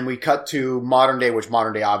 and then we cut to modern day, which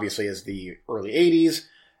modern day obviously is the early 80s,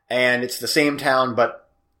 and it's the same town,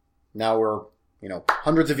 but now we're,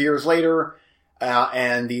 hundreds of years later,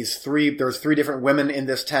 and there's 3 different women in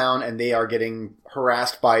this town, and they are getting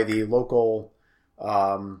harassed by the local,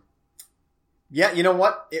 yeah, you know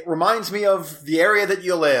what? It reminds me of the area that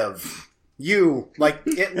you live.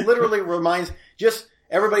 It literally reminds, just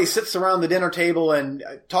everybody sits around the dinner table and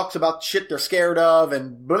talks about shit they're scared of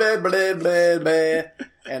and blah, blah, blah, blah.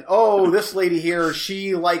 And, oh, this lady here,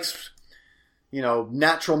 she likes,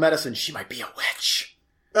 natural medicine. She might be a witch.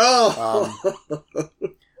 Oh!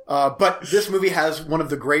 But this movie has one of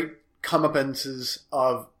the great comeuppances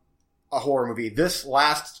of a horror movie. This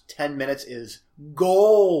last 10 minutes is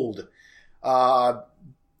gold.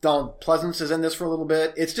 Donald Pleasance is in this for a little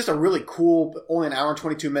bit. It's just a really cool, only an hour and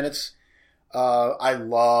 22 minutes. I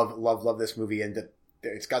love this movie, and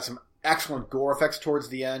it's got some excellent gore effects towards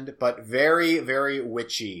the end, but very, very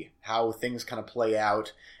witchy how things kind of play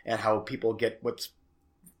out and how people get what's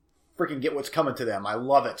coming to them. I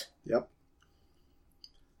love it. Yep.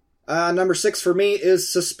 Number 6 for me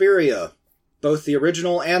is Suspiria. Both the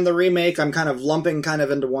original and the remake I'm kind of lumping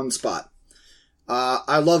into one spot.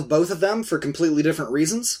 I love both of them for completely different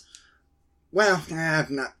reasons. Well, not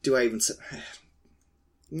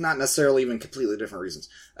necessarily even completely different reasons.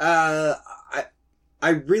 I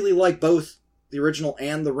really like both the original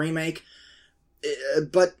and the remake,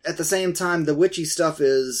 but at the same time, the witchy stuff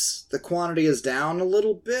the quantity is down a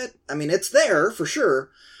little bit. I mean, it's there for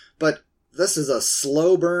sure, but this is a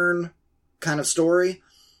slow burn kind of story.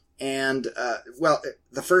 And,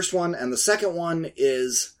 the first one and the second one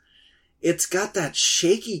is it's got that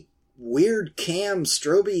shaky, weird cam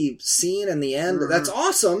strobe scene in the end. That's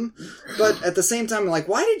awesome, but at the same time, like,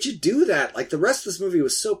 why did you do that? Like, the rest of this movie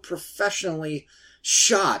was so professionally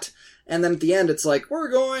shot, and then at the end, it's like, we're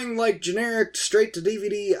going, like, generic, straight to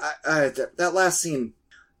DVD. That last scene,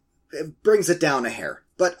 it brings it down a hair.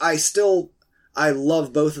 But I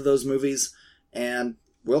love both of those movies, and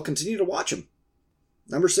we'll continue to watch them.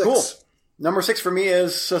 Number 6. Cool. Number 6 for me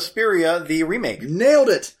is Suspiria, the remake. Nailed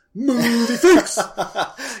it! Movie fix!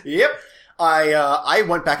 Yep. I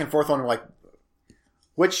went back and forth on, like,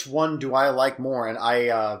 which one do I like more? And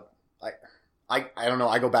I don't know.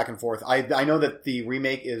 I go back and forth. I know that the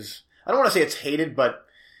remake is, I don't want to say it's hated, but,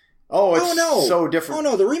 it's so different. Oh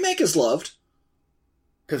no, the remake is loved.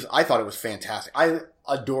 Because I thought it was fantastic. I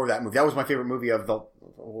adore that movie. That was my favorite movie of what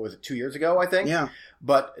was it, 2 years ago, I think? Yeah.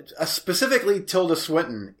 But specifically Tilda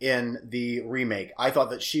Swinton in the remake. I thought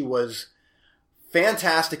that she was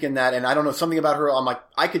fantastic in that, and I don't know, something about her, I'm like,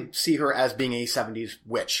 I could see her as being a 70s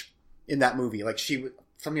witch in that movie. Like,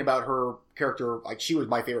 something about her character, like, she was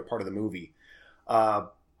my favorite part of the movie.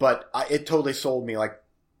 But it totally sold me. Like,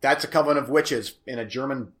 that's a coven of witches in a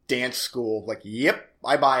German dance school. Like, yep,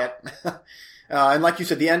 I buy it. And like you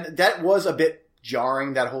said, the end, that was a bit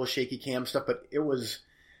jarring, that whole shaky cam stuff, but it was,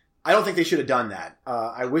 I don't think they should have done that.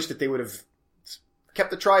 I wish that they would have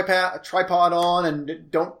kept the tripod on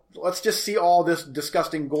and let's just see all this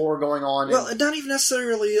disgusting gore going on. Well, not even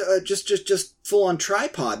necessarily just full on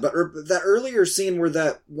tripod, but that earlier scene where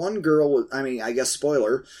that one girl, I guess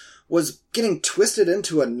spoiler, was getting twisted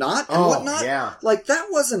into a knot and whatnot. Yeah. Like, that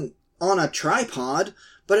wasn't on a tripod,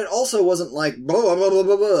 but it also wasn't like blah, blah, blah,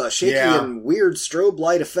 blah, blah, shaky and weird strobe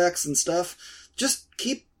light effects and stuff. Just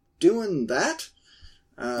keep doing that.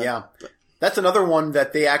 Yeah. That's another one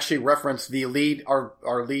that they actually reference the lead,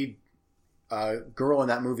 our lead girl in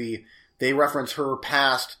that movie. They reference her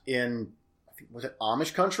past in, I think, was it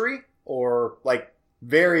Amish country? Or, like,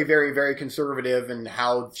 very, very, very conservative in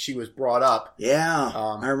how she was brought up. Yeah,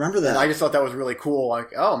 I remember that. And I just thought that was really cool.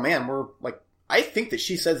 Like, oh man, we're like, I think that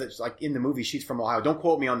she says that, like, in the movie she's from Ohio. Don't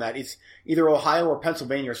quote me on that. It's either Ohio or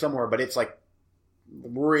Pennsylvania or somewhere, but it's like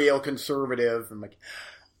real conservative. I'm like,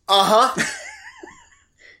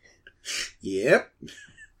 Yep.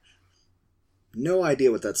 No idea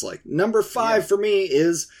what that's like. Number 5 for me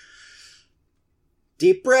is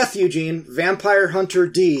Deep Breath, Eugene. Vampire Hunter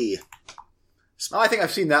D. Oh, I think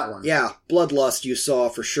I've seen that one. Yeah, Bloodlust you saw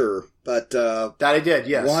for sure. But that I did,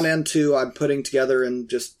 yes. 1 and 2 I'm putting together in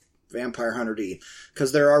just Vampire Hunter D.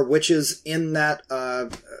 Because there are witches in that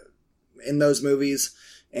in those movies,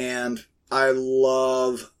 and I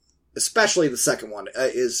love, especially the second one,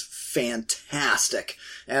 is fantastic.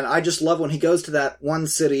 And I just love when he goes to that one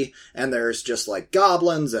city and there's just like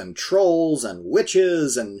goblins and trolls and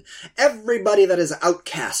witches and everybody that is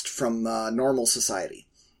outcast from normal society.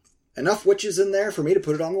 Enough witches in there for me to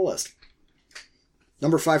put it on the list.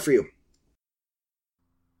 Number 5 for you.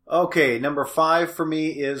 Okay, number 5 for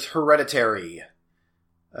me is Hereditary.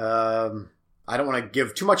 I don't want to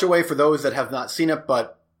give too much away for those that have not seen it,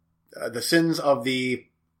 but the sins of the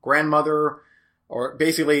grandmother, or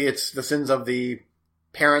basically it's the sins of the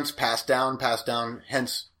parents passed down,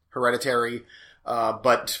 hence Hereditary.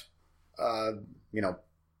 But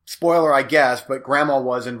spoiler, I guess, but grandma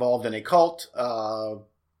was involved in a cult,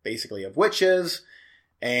 basically of witches,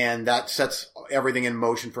 and that sets everything in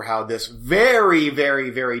motion for how this very, very,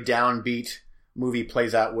 very downbeat movie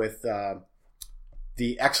plays out with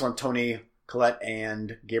the excellent Toni Collette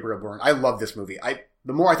and Gabriel Byrne. I love this movie.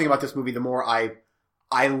 The more I think about this movie, the more I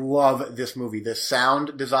love this movie. The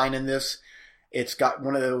sound design in this, it's got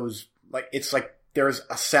one of those, like, it's like there's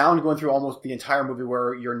a sound going through almost the entire movie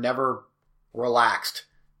where you're never relaxed.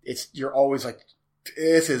 You're always like,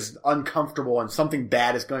 this is uncomfortable and something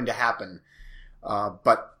bad is going to happen.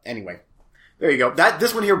 But anyway, there you go.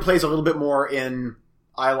 This one here plays a little bit more in,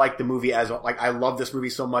 I like the movie I love this movie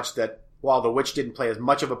so much that while the witch didn't play as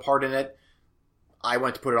much of a part in it, I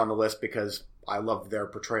went to put it on the list because I love their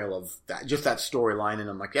portrayal of that, just that storyline. And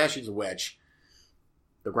I'm like, yeah, she's a witch.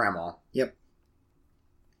 The grandma. Yep.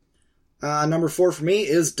 Number 4 for me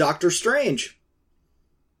is Doctor Strange.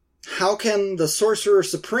 How can the Sorcerer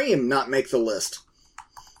Supreme not make the list?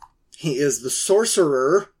 He is the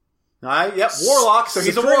sorcerer. Yep, warlock. So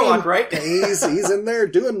he's Supreme. A warlock, right? he's in there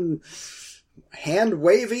doing hand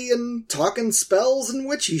wavy and talking spells and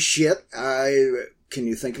witchy shit. Can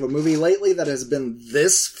you think of a movie lately that has been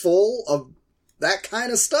this full of that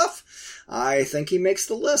kind of stuff? I think he makes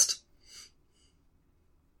the list.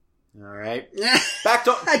 All right. Back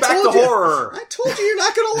to horror. I told you you're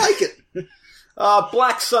not going to like it.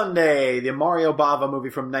 Black Sunday, the Mario Bava movie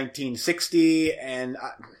from 1960, and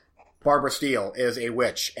Barbara Steele is a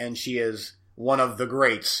witch, and she is one of the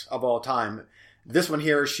greats of all time. This one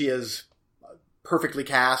here, she is perfectly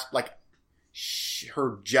cast, like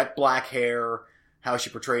her jet black hair, how she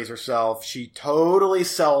portrays herself. She totally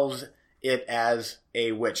sells it as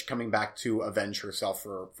a witch coming back to avenge herself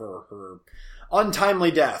for her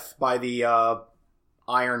untimely death by the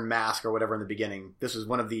Iron Mask or whatever in the beginning. This is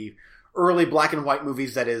one of the early black and white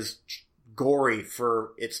movies that is gory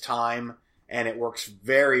for its time, and it works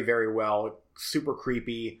very, very well. Super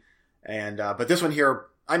creepy. And but this one here,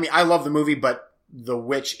 I mean, I love the movie, but the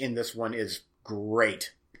witch in this one is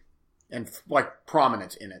great and like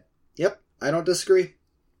prominent in it. Yep, I don't disagree.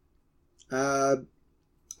 I'm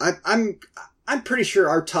pretty sure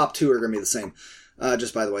our top two are going to be the same.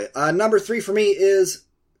 Just by the way, number 3 for me is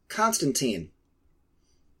Constantine.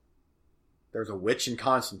 There's a witch in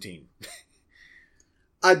Constantine.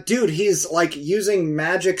 Dude, he's like using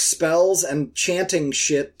magic spells and chanting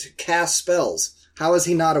shit to cast spells. How is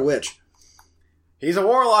he not a witch? He's a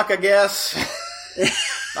warlock, I guess.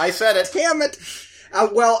 I said it. Damn it.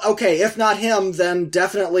 Well, okay, if not him, then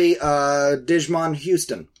definitely Digimon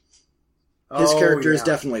Houston. His character is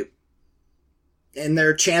definitely... And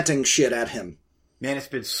they're chanting shit at him. Man, it's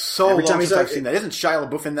been so long since I've seen that. Isn't Shia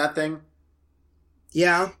LaBeouf in that thing?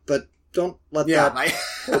 Yeah, but don't let that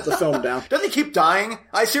hold the film down. Doesn't he keep dying?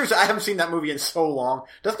 Seriously, I haven't seen that movie in so long.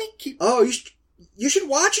 Doesn't he keep... Oh, you should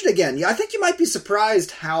watch it again. Yeah, I think you might be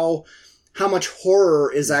surprised how much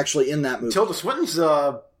horror is actually in that movie. Tilda Swinton's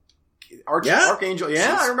Archangel.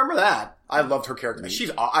 Yeah, I remember that. I loved her character.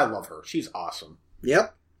 I love her. She's awesome.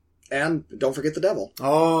 Yep. And don't forget the devil.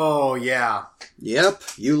 Oh, yeah. Yep.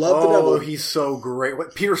 You love the devil. Oh, he's so great.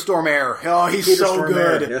 Peter Stormare. Oh, he's so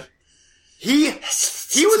good. Yeah. He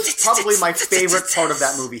was probably my favorite part of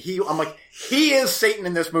that movie. I'm like, he is Satan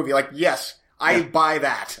in this movie. Like, yes, I buy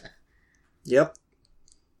that. Yep.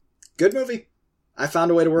 Good movie. I found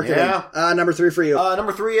a way to work it in. Number 3 for you.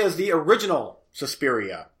 Number 3 is the original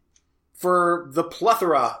Suspiria. For the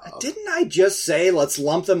plethora of... Didn't I just say let's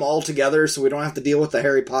lump them all together so we don't have to deal with the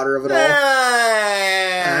Harry Potter of it all?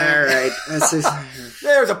 All right.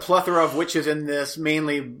 There's a plethora of witches in this,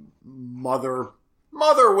 mainly Mother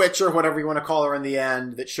Witch or whatever you want to call her in the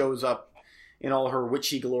end, that shows up in all her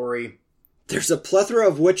witchy glory. There's a plethora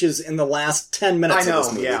of witches in the last 10 minutes of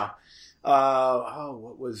this movie. Yeah. I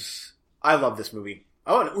love this movie.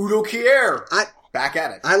 Oh, and Udo Kier. Back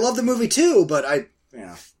at it. I love the movie too, but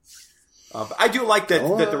but I do like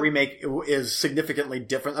that the remake is significantly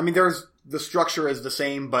different. I mean, the structure is the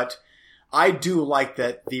same, but I do like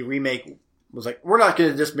that the remake was like, we're not going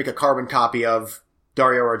to just make a carbon copy of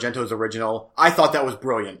Dario Argento's original. I thought that was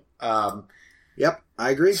brilliant. Yep,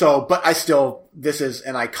 I agree. So, but this is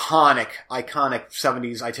an iconic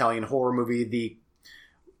 70s Italian horror movie.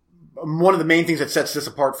 One of the main things that sets this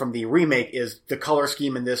apart from the remake is the color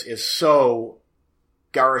scheme in this is so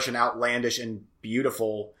garish and outlandish and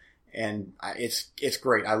beautiful. And it's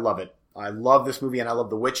great. I love it. I love this movie, and I love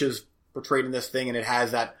the witches portrayed in this thing, and it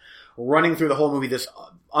has that running through the whole movie, this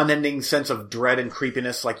unending sense of dread and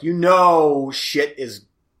creepiness. Like, shit is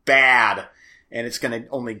bad, and it's going to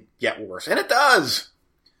only get worse. And it does!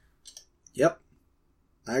 Yep.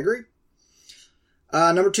 I agree.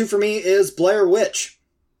 Number 2 for me is Blair Witch.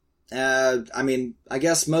 I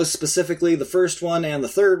guess most specifically the first one and the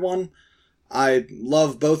third one. I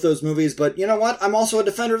love both those movies, but you know what? I'm also a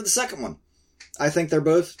defender of the second one. I think they're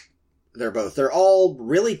all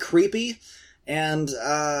really creepy, and,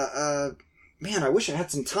 man, I wish I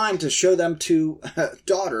had some time to show them to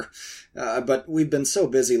daughter, but we've been so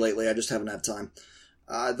busy lately, I just haven't had time.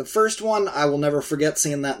 The first one, I will never forget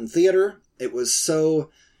seeing that in theater. It was so,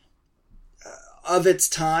 of its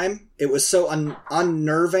time, it was so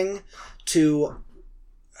unnerving to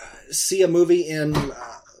see a movie in,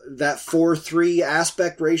 that 4:3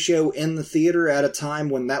 aspect ratio in the theater at a time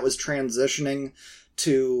when that was transitioning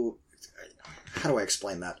to... How do I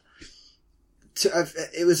explain that?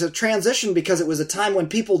 It was a transition because it was a time when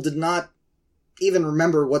people did not even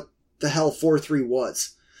remember what the hell 4:3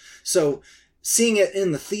 was. So seeing it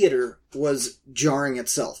in the theater was jarring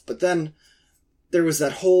itself. But then there was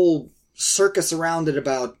that whole circus around it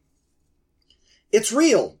about, it's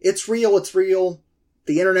real. It's real. It's real.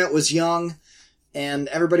 The internet was young. And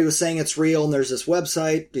everybody was saying it's real, and there's this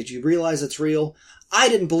website. Did you realize it's real? I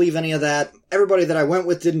didn't believe any of that. Everybody that I went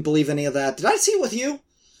with didn't believe any of that. Did I see it with you?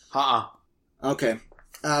 Okay.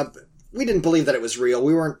 We didn't believe that it was real.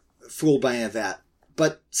 We weren't fooled by any of that.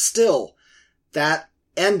 But still, that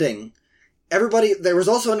ending, there was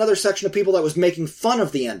also another section of people that was making fun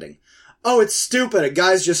of the ending. Oh, it's stupid. A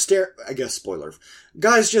guy's just I guess spoiler.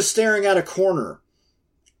 Guy's just staring at a corner.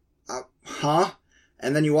 Huh?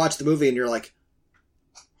 and then you watch the movie and you're like,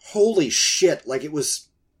 holy shit, like it was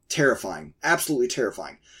terrifying. Absolutely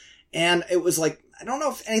terrifying. And it was like, I don't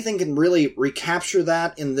know if anything can really recapture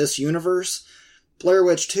that in this universe. Blair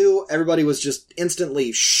Witch 2, everybody was just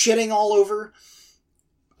instantly shitting all over.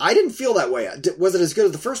 I didn't feel that way. Was it as good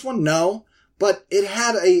as the first one? No. But it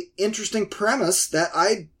had a interesting premise that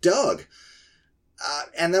I dug.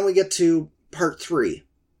 And then we get to part 3.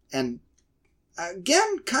 And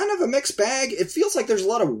again, kind of a mixed bag. It feels like there's a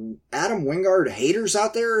lot of Adam Wingard haters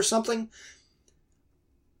out there or something.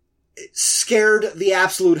 It scared the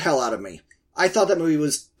absolute hell out of me. I thought that movie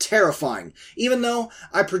was terrifying. Even though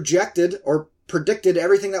I projected or predicted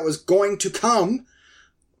everything that was going to come,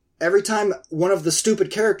 every time one of the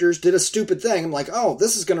stupid characters did a stupid thing, I'm like, oh,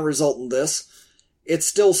 this is going to result in this. It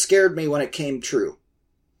still scared me when it came true.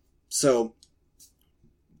 So,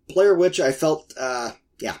 Blair Witch, I felt,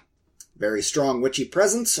 very strong witchy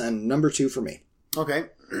presence, and number 2 for me. Okay.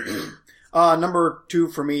 Number 2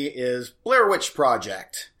 for me is Blair Witch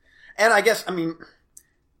Project. And I guess,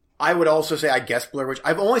 I would also say, Blair Witch.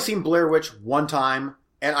 I've only seen Blair Witch one time,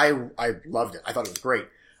 and I loved it. I thought it was great.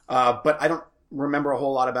 But I don't remember a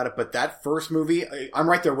whole lot about it. But that first movie, I'm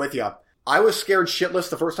right there with you. I was scared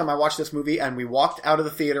shitless the first time I watched this movie, and we walked out of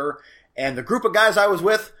the theater, and the group of guys I was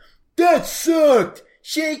with, that sucked!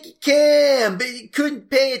 Shaky cam, but you couldn't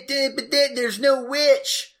pay it, but then there's no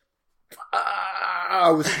witch. I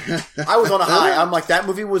was on a high. I'm like, that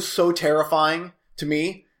movie was so terrifying to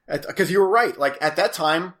me. Because you were right. Like, at that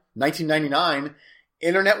time, 1999,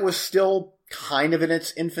 internet was still kind of in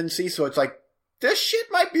its infancy, so it's like, this shit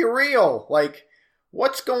might be real. Like,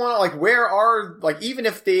 what's going on? Like, where are, like, even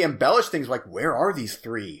if they embellish things, like, where are these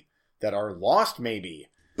 3 that are lost, maybe?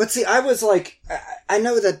 But see, I was like, I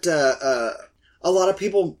know that, a lot of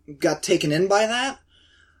people got taken in by that.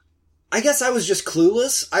 I guess I was just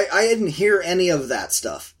clueless. I didn't hear any of that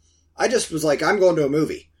stuff. I just was like, I'm going to a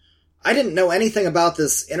movie. I didn't know anything about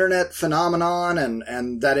this internet phenomenon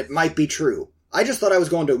and that it might be true. I just thought I was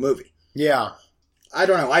going to a movie. Yeah. I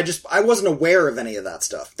don't know. I wasn't aware of any of that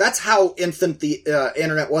stuff. That's how infant the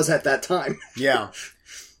internet was at that time. Yeah.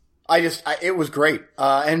 It was great.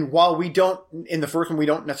 And while in the first one, we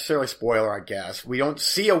don't necessarily spoil her, I guess. We don't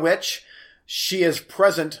see a witch. She is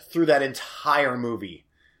present through that entire movie.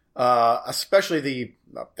 Especially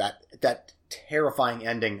that terrifying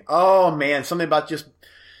ending. Oh man, something about just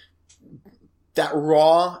that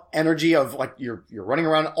raw energy of like, you're running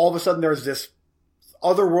around, all of a sudden there's this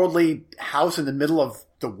otherworldly house in the middle of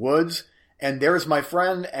the woods, and there's my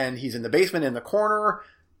friend, and he's in the basement in the corner,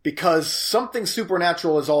 because something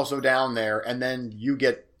supernatural is also down there, and then you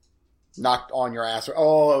get knocked on your ass.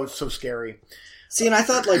 Oh, it was so scary. See, and I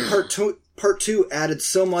thought like part two added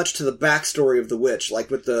so much to the backstory of the witch, like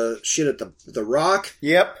with the shit at the rock.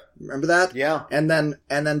 Yep. Remember that? Yeah. And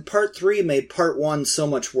then part 3 made part 1 so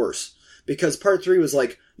much worse, because part 3 was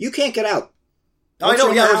like, you can't get out. I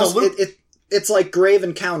know. Yeah, there's a loop. It's like Grave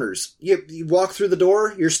Encounters. You walk through the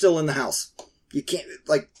door, you're still in the house. You can't,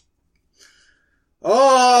 like...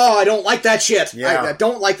 Oh, I don't like that shit. Yeah. I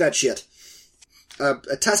don't like that shit.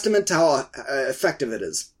 A testament to how effective it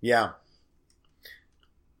is. Yeah.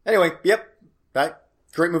 Anyway, yep. That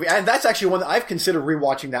great movie. And that's actually one that I've considered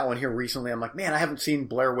rewatching that one here recently. I'm like, man, I haven't seen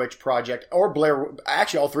Blair Witch Project or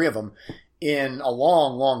actually all 3 of them in a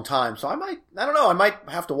long, long time. So I might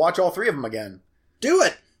have to watch all 3 of them again. Do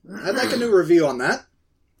it. I'd like a new review on that.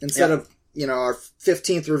 Instead of, our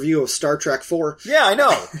 15th review of Star Trek 4. Yeah, I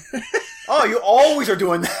know. Oh, you always are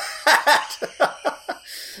doing that.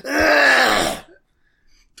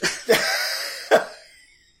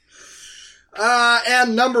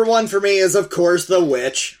 And number 1 for me is, of course, The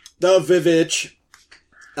Witch. The Vivitch.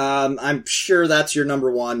 I'm sure that's your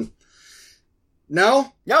number 1.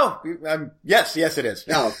 No? No. Yes, it is.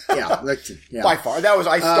 Oh, yeah. Yeah. By far.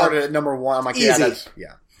 I started at number 1. I'm like, easy.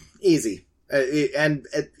 Yeah. Easy.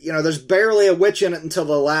 There's barely a witch in it until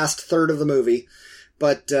the last third of the movie.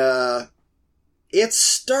 But, it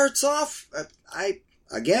starts off, I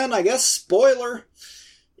guess, spoiler.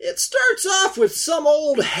 It starts off with some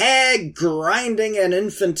old hag grinding an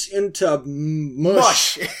infant into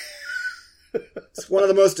mush. It's one of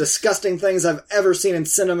the most disgusting things I've ever seen in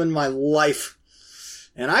cinema in my life.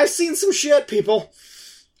 And I've seen some shit, people.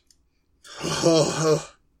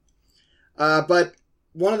 But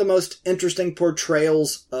one of the most interesting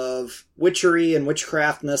portrayals of witchery and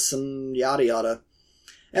witchcraftness and yada yada.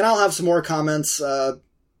 And I'll have some more comments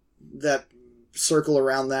that circle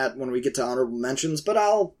around that when we get to honorable mentions, but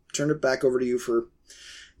I'll turn it back over to you for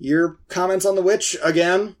your comments on The Witch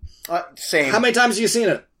again. Same. How many times have you seen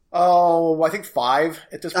it? Oh, I think 5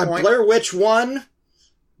 at this point. Blair Witch 1,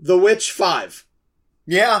 The Witch 5.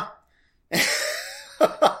 Yeah.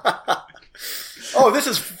 Oh, this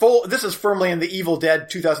is firmly in the Evil Dead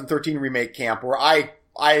 2013 remake camp where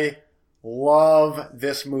I love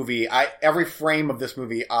this movie. Every frame of this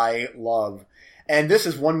movie I love. And this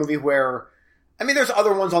is one movie where, I mean, there's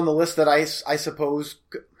other ones on the list that I suppose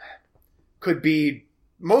could be,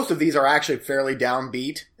 most of these are actually fairly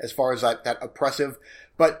downbeat as far as that oppressive,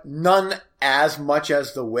 but none as much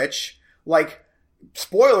as The Witch. Like,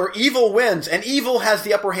 spoiler, evil wins, and evil has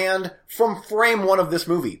the upper hand from frame one of this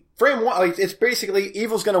movie. Frame one, like, it's basically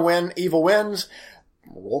evil's gonna win, evil wins,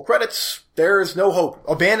 roll credits, there's no hope.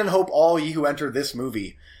 Abandon hope, all ye who enter this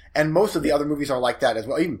movie. And most of the other movies are like that as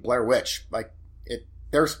well, even Blair Witch. Like,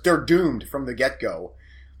 they're doomed from the get-go.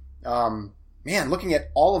 Man, looking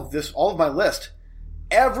at all of my list,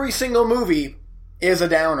 every single movie is a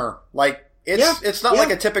downer. Like, it's not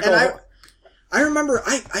like a typical... I remember,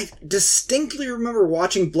 I distinctly remember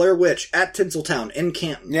watching Blair Witch at Tinseltown in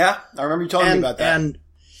Canton. Yeah, I remember you telling me about that. And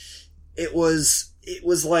it was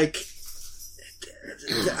like,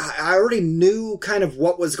 I already knew kind of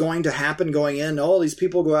what was going to happen going in. All these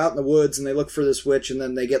people go out in the woods and they look for this witch and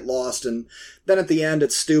then they get lost. And then at the end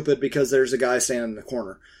it's stupid because there's a guy standing in the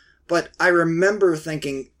corner. But I remember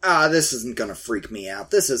thinking, this isn't going to freak me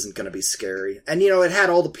out. This isn't going to be scary. And, it had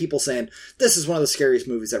all the people saying, this is one of the scariest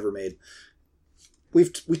movies ever made. We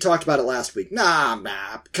talked about it last week. Nah,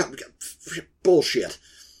 bullshit.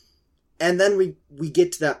 And then we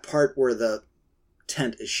get to that part where the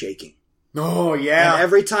tent is shaking. Oh, yeah. And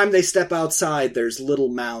every time they step outside, there's little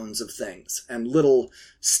mounds of things and little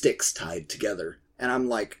sticks tied together. And I'm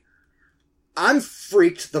like, I'm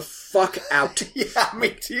freaked the fuck out. Yeah,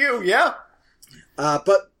 me too, yeah.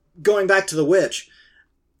 But going back to The Witch,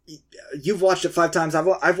 you've watched it 5 times.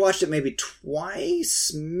 I've watched it maybe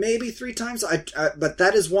twice, maybe 3 times. But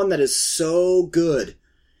that is one that is so good.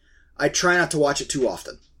 I try not to watch it too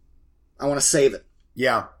often. I want to save it.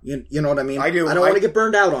 Yeah. You know what I mean? I do. I don't want to get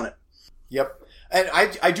burned out on it. Yep. And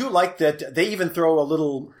I do like that they even throw a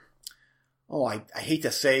little, I hate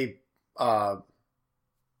to say, Snow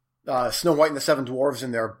White and the Seven Dwarfs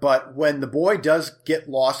in there, but when the boy does get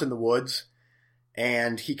lost in the woods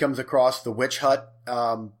and he comes across the witch hut,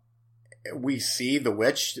 we see the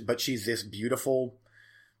witch, but she's this beautiful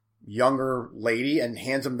younger lady and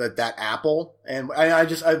hands him that apple. And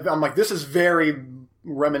I'm like, this is very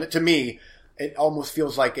reminiscent to me. It almost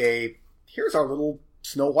feels like here's our little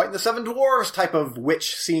Snow White and the Seven Dwarfs type of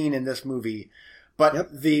witch scene in this movie. But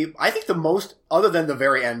I think the most, other than the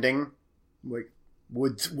very ending, like,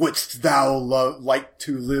 wouldst thou like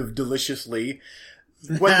to live deliciously?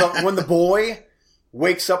 When the boy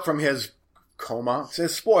wakes up from his coma,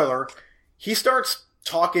 says spoiler, he starts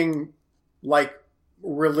talking like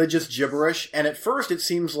religious gibberish, and at first it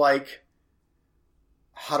seems like,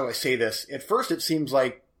 how do I say this? At first it seems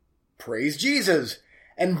like, praise Jesus.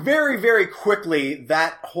 And very, very quickly,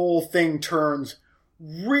 that whole thing turns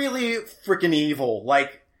really freaking evil.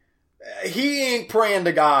 Like, he ain't praying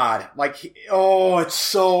to God. Like, it's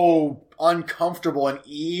so uncomfortable and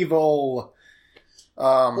evil.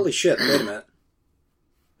 Holy shit, wait a minute.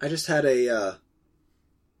 I just had a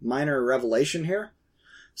minor revelation here.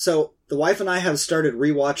 So, the wife and I have started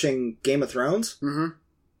rewatching Game of Thrones. Mm-hmm.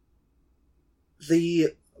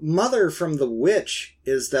 The mother from The Witch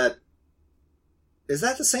is that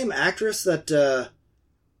the same actress that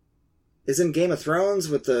is in Game of Thrones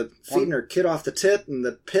with the feeding her kid off the tit and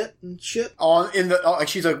the pit and shit?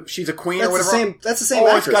 She's a queen or whatever. That's the same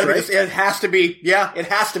actress, it's gotta right? be. It has to be. Yeah, it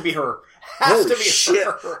has to be her. Holy shit!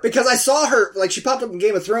 Because I saw her, like, she popped up in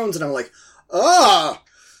Game of Thrones, and I'm like, oh,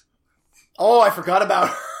 I forgot about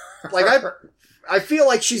her. Like, I feel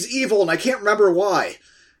like she's evil, and I can't remember why.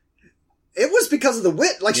 It was because of the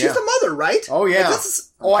wit. Like, she's the mother, right? Oh, yeah.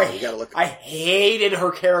 Like, you gotta look. I hated her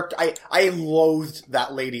character. I loathed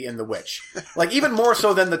that lady in The Witch. Like, even more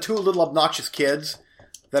so than the 2 little obnoxious kids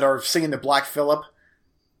that are singing the Black Phillip.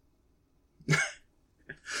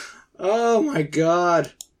 Oh, my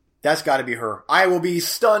God. That's gotta be her. I will be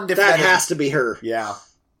stunned if that has to be her. Yeah.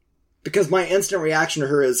 Because my instant reaction to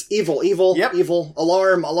her is evil, evil, evil,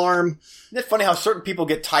 alarm, alarm. Isn't it funny how certain people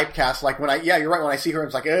get typecast? Like, you're right, when I see her,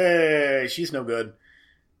 it's like, hey, she's no good.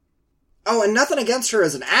 Oh, and nothing against her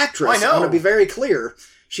as an actress. I know. I want to be very clear.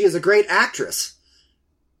 She is a great actress.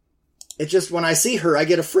 It's just when I see her, I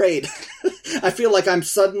get afraid. I feel like I'm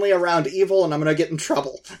suddenly around evil and I'm going to get in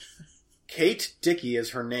trouble. Kate Dickie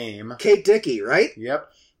is her name. Kate Dickie, right?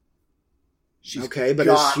 Yep. Okay, but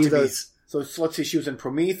is she those... So let's see, she was in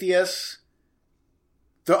Prometheus.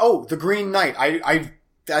 The Green Knight.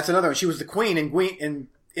 That's another one. She was the queen in Queen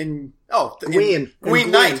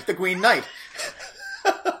Knight. The Queen Knight.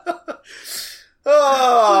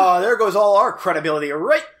 Oh, there goes all our credibility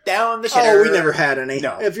right down the shitter. Oh, we never had any.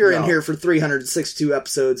 No, if you're in no. here for 362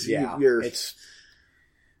 episodes, Yeah, you're... it's...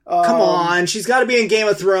 Come on, she's got to be in Game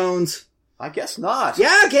of Thrones. I guess not.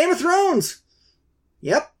 Yeah, Game of Thrones.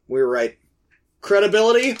 Yep, we were right.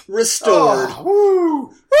 Credibility restored. Oh, woo!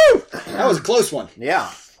 Woo! That was a close one.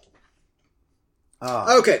 Yeah.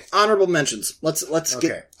 Okay, honorable mentions. Let's Okay.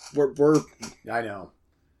 get... We're I know.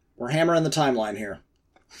 hammering the timeline here.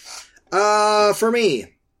 For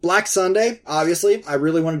me, Black Sunday, obviously. I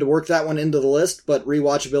really wanted to work that one into the list, but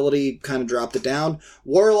rewatchability kind of dropped it down.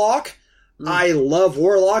 Warlock. I love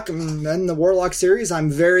Warlock and the Warlock series. I'm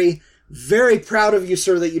very, very proud of you,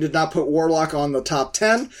 sir, that you did not put Warlock on the top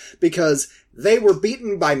 10, because they were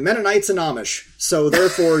beaten by Mennonites and Amish. So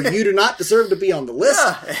therefore, you do not deserve to be on the list.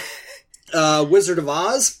 Wizard of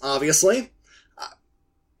Oz, obviously.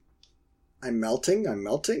 I'm melting.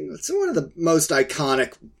 It's one of the most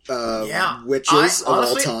iconic witches of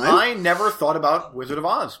honestly, all time. I never thought about Wizard of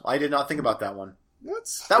Oz. I did not think about that one.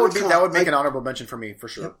 That would make an honorable mention for me, for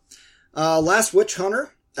sure. Yep. Last Witch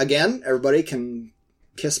Hunter. Again, everybody can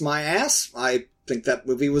kiss my ass. I think that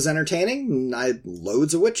movie was entertaining.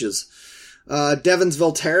 Loads of witches.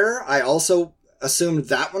 Devonsville Terror. I also assumed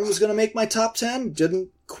that one was going to make my top 10. Didn't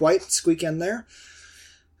quite squeak in there.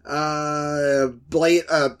 Blade,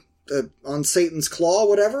 on Satan's Claw,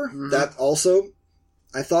 whatever. Mm-hmm. That also,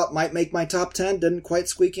 I thought might make my top 10. Didn't quite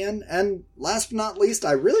squeak in. And last but not least,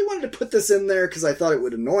 I really wanted to put this in there because I thought it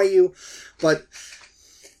would annoy you. But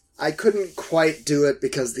I couldn't quite do it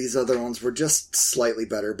because these other ones were just slightly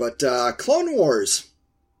better. But Clone Wars.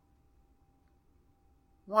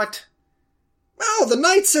 What? Oh, the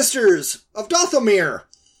Night Sisters of Dathomir.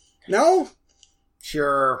 No?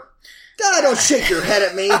 Sure. Don't shake your head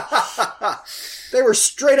at me. They were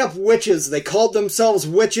straight up witches. They called themselves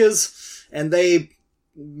witches, and they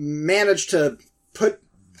managed to put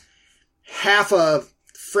half a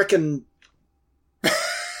frickin'...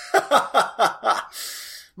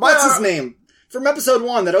 What's his name? From episode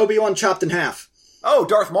 1 that Obi-Wan chopped in half. Oh,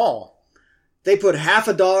 Darth Maul. They put half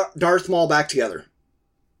a Darth Maul back together.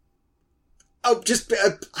 Oh, just...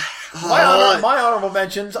 my honorable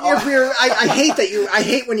mentions are... I hate that you... I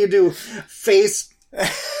hate when you do face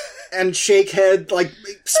and shake head, like,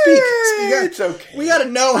 speak. It's okay. We gotta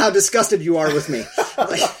know how disgusted you are with me.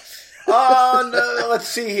 No, let's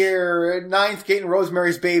see here. Ninth Gate and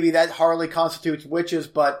Rosemary's Baby, that hardly constitutes witches,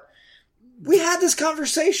 but... We had this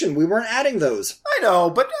conversation. We weren't adding those. I know,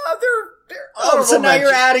 but they're Oh, so now mentions.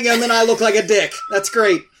 you're adding them and I look like a dick. That's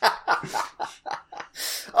great.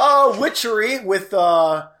 Witchery with David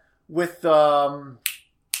Hasselhoff.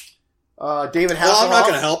 Well, I'm not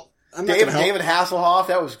gonna help. David Hasselhoff,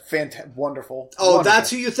 that was wonderful. Oh, Wonderful. that's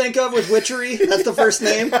who you think of with Witchery? That's the first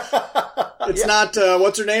name? It's not,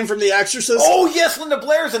 what's her name from The Exorcist? Oh, yes, Linda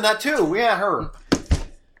Blair's in that too. Yeah, her.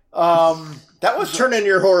 That was... Turn in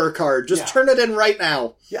your horror card. Just turn it in right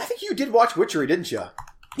now. Yeah, I think you did watch Witchery, didn't you?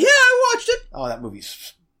 Yeah, I watched it. Oh, that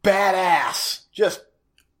movie's badass. Just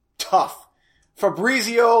tough.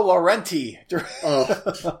 Fabrizio Laurenti.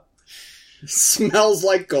 Oh. Smells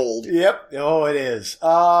like gold. Yep. Oh, it is.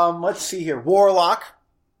 Let's see here. Warlock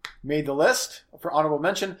made the list for honorable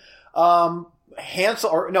mention. Gretel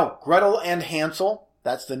and Hansel.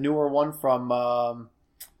 That's the newer one from,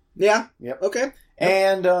 Yeah. Yep. Okay. Yep.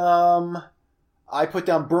 And, I put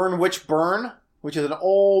down Burn Witch Burn, which is an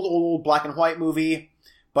old black and white movie.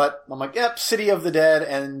 But I'm like, yep, City of the Dead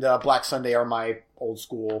and Black Sunday are my old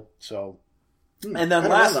school. So, and then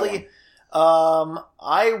lastly,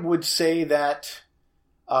 I would say that,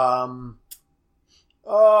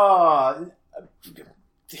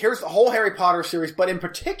 here's the whole Harry Potter series, but in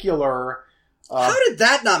particular, how did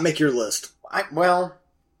that not make your list?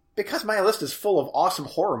 Because my list is full of awesome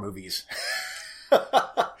horror movies.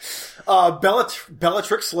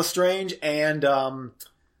 Bellatrix Lestrange and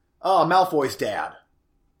Malfoy's dad.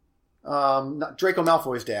 Draco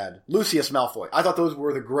Malfoy's dad. Lucius Malfoy. I thought those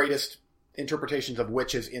were the greatest interpretations of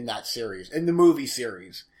witches in that series, in the movie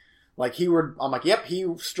series. I'm like, yep, he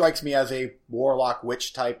strikes me as a warlock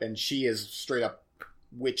witch type, and she is straight up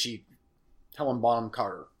witchy Helen Bonham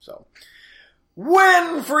Carter. So,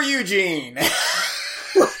 win for Eugene!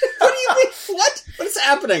 What do you mean? What? What is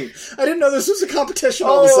happening? I didn't know this was a competition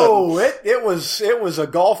all of a sudden. It was a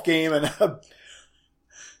golf game and a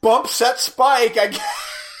bump set spike, I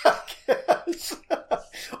guess.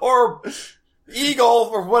 Or eagle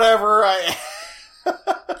or whatever.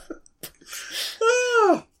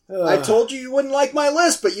 I told you wouldn't like my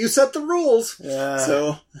list, but you set the rules.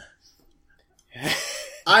 So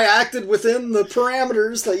I acted within the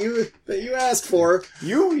parameters that you asked for.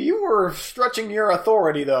 You were stretching your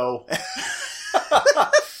authority, though.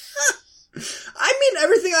 I mean,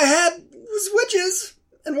 everything I had was witches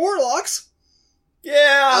and warlocks.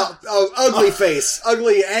 Yeah. Ugly face.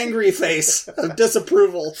 Ugly, angry face of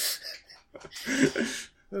disapproval.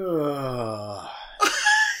 You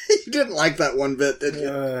didn't like that one bit, did you?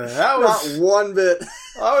 That was Not one bit.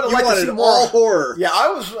 I would have You liked to wanted see more all horror. Yeah, I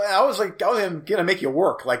was gonna make you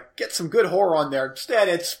work. Like, get some good horror on there. Instead,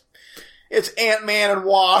 it's Ant-Man and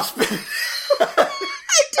Wasp.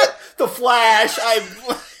 The Flash.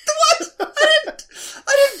 What?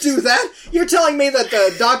 I didn't do that. You're telling me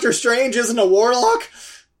that Doctor Strange isn't a warlock?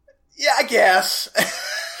 Yeah, I guess.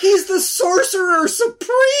 He's the Sorcerer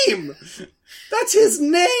Supreme. That's his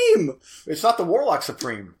name. It's not the Warlock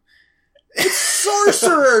Supreme. It's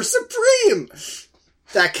Sorcerer Supreme.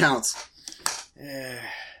 That counts.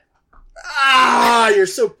 You're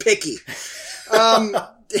so picky.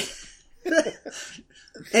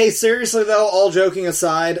 Hey, seriously though, all joking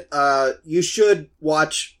aside, you should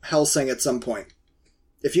watch Hellsing at some point.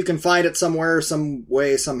 If you can find it somewhere, some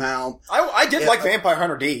way, somehow. I did like Vampire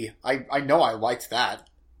Hunter D. I know I liked that.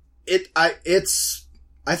 I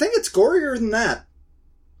think it's gorier than that.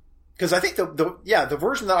 Because I think the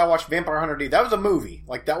version that I watched, Vampire Hunter D, that was a movie.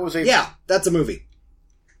 Like, that was a... Yeah, that's a movie.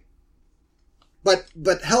 But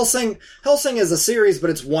Hellsing is a series, but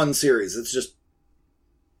it's one series. It's just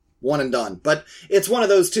one and done. But it's one of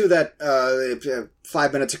those two that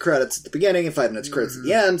 5 minutes of credits at the beginning and 5 minutes of credits at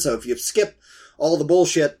the end. So if you skip all the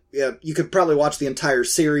bullshit, you could probably watch the entire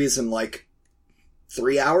series in like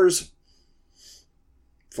 3 hours.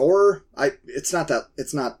 4? It's not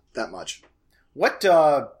that much.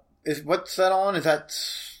 What's that on? Is that...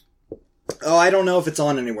 Oh, I don't know if it's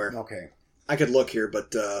on anywhere. Okay. I could look here,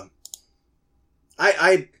 but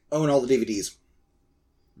I own all the DVDs.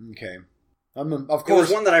 Okay. Of It was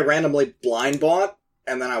course... one that I randomly blind bought,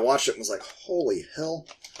 and then I watched it and was like, holy hell.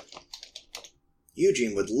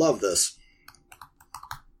 Eugene would love this.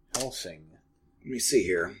 Hellsing. Let me see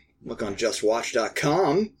here. Look on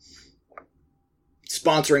JustWatch.com.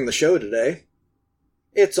 Sponsoring the show today.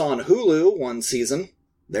 It's on Hulu, one season.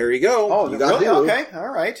 There you go. Oh, you got really? Hulu. Okay, all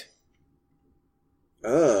right.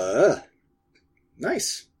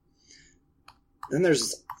 Nice. Then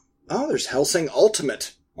there's Hellsing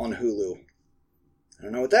Ultimate on Hulu. I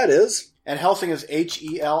don't know what that is. And Hellsing is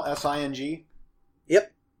Helsing?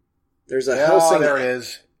 Yep. There's a Hellsing. There it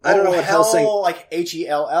is. I don't know what Hellsing... like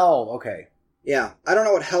Hell. Okay. Yeah. I don't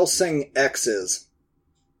know what Hellsing X is.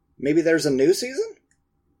 Maybe there's a new season?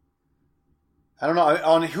 I don't know.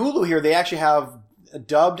 On Hulu here, they actually have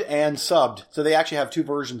dubbed and subbed. So they actually have two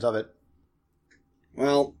versions of it.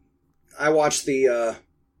 Well, I watched the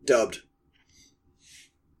dubbed.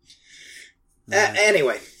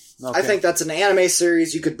 Anyway, Okay. I think that's an anime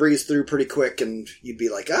series you could breeze through pretty quick and you'd be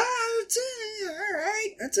like, it's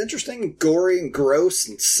alright, that's interesting, and gory and gross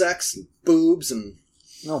and sex and boobs and...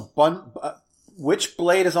 No,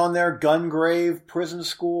 Witchblade is on there, Gungrave, Prison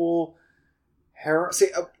School, See,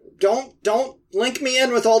 don't link me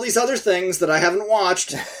in with all these other things that I haven't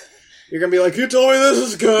watched. You're gonna be like, you told me this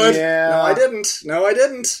is good. Yeah. No, I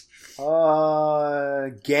didn't.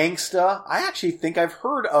 Gangsta. I actually think I've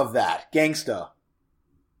heard of that. Gangsta.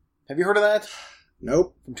 Have you heard of that?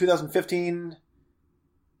 Nope. From 2015?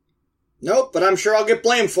 Nope, but I'm sure I'll get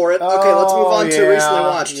blamed for it. Okay, let's move on to recently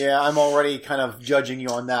watched. Yeah, I'm already kind of judging you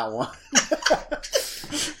on that one.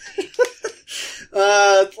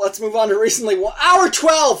 Let's move on to recently Hour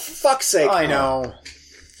 12! Fuck's sake. I know.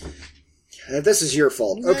 This is your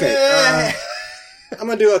fault. Okay. I'm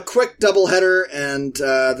gonna do a quick doubleheader and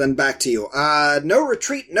then back to you. No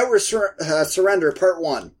Retreat, No Surrender, Part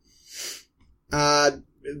 1. I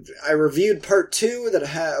reviewed Part 2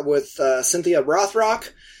 with Cynthia Rothrock,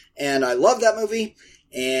 and I love that movie.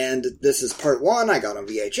 And this is Part 1 I got on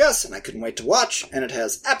VHS, and I couldn't wait to watch, and it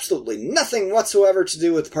has absolutely nothing whatsoever to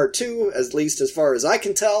do with Part 2, at least as far as I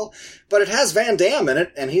can tell, but it has Van Damme in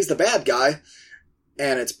it, and he's the bad guy,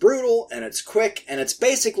 and it's brutal, and it's quick, and it's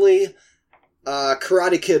basically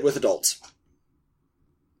Karate Kid with adults.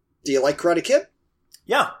 Do you like Karate Kid?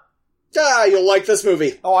 Yeah. You'll like this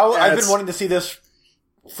movie. Oh, I've been wanting to see this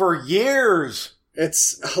for years.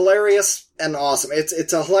 It's hilarious and awesome.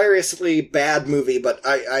 It's a hilariously bad movie, but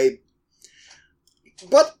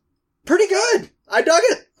but pretty good. I dug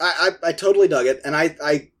it. I totally dug it, and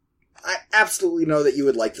I absolutely know that you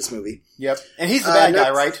would like this movie. Yep. And he's the bad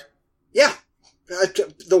guy, right? Yeah.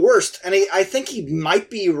 The worst. And I think he might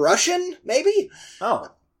be Russian, maybe? Oh,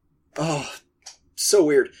 so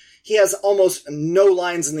weird. He has almost no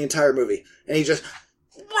lines in the entire movie, and he just...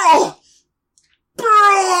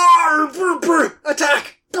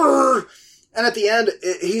 attack! And at the end,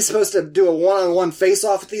 he's supposed to do a one-on-one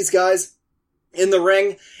face-off with these guys. in the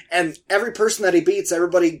ring, and every person that he beats,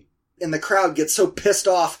 everybody in the crowd gets so pissed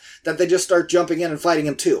off that they just start jumping in and fighting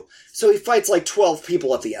him too. So he fights like 12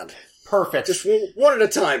 people at the end. Perfect. Just one at a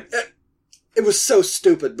time. It was so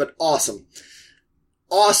stupid, but awesome.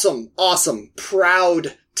 Awesome.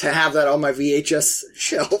 Proud to have that on my VHS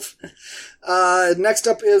shelf. Next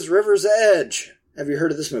up is River's Edge. Have you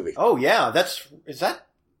heard of this movie? Oh, yeah. Is that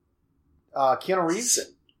Keanu Reeves?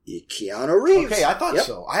 Keanu Reeves. Okay, I thought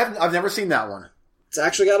so. I've never seen that one. It's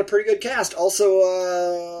actually got a pretty good cast.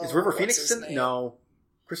 Also, is River Phoenix in it? No.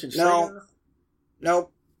 Christian Slater? No.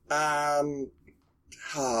 A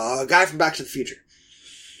guy from Back to the Future.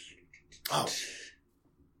 Oh.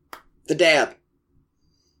 The dad.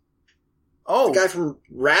 Oh. The guy from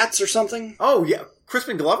Rats or something? Oh, yeah.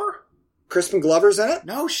 Crispin Glover? Crispin Glover's in it?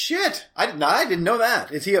 No shit. I didn't know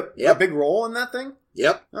that. Is he a big role in that thing?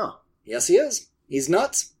 Yep. Oh. Yes, he is. He's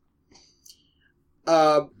nuts.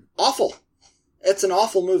 Awful. It's an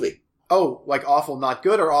awful movie. Oh, like awful, not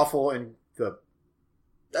good, or awful in the...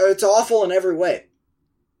 It's awful in every way.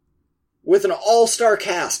 With an all-star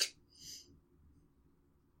cast.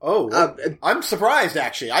 Oh, I'm surprised,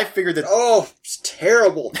 actually. I figured that... Oh, it's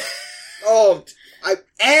terrible. I'm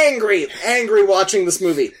angry watching this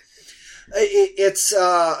movie. It's,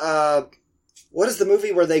 what is the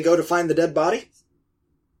movie where they go to find the dead body?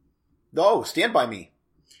 Oh, Stand By Me.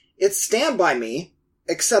 It's Stand By Me,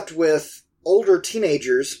 except with older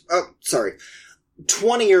teenagers,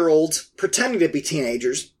 20-year-olds pretending to be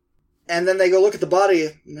teenagers, and then they go look at the body,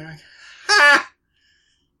 and they're like, ha!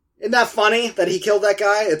 Isn't that funny that he killed that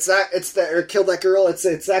guy? Or killed that girl? It's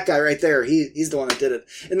that guy right there. He's the one that did it.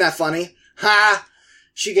 Isn't that funny? Ha!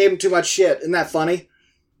 She gave him too much shit. Isn't that funny?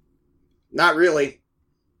 Not really.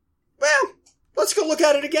 Well, let's go look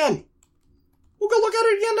at it again. We'll go look at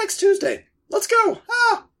it again next Tuesday. Let's go.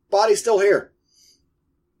 Body's still here.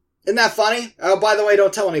 Isn't that funny? Oh, by the way,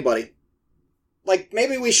 don't tell anybody. Like,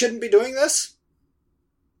 maybe we shouldn't be doing this?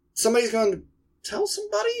 Somebody's going to tell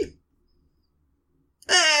somebody?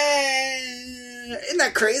 Isn't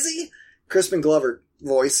that crazy? Crispin Glover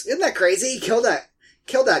voice. Isn't that crazy? He killed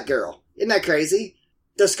that girl. Isn't that crazy?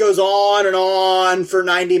 This goes on and on for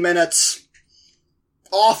 90 minutes.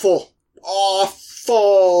 Awful.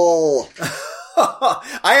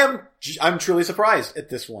 I'm truly surprised at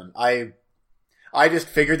this one. I just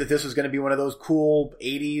figured that this was going to be one of those cool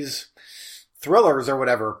 80s thrillers or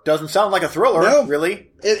whatever. Doesn't sound like a thriller, no.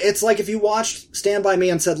 Really. It's like if you watched Stand By Me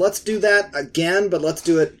and said, let's do that again, but let's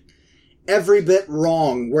do it every bit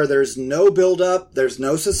wrong, where there's no build-up, there's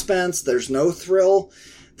no suspense, there's no thrill,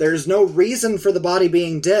 there's no reason for the body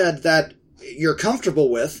being dead that you're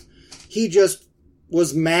comfortable with. He just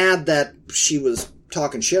was mad that she was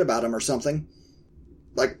talking shit about him or something.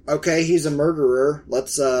 Like, okay, he's a murderer.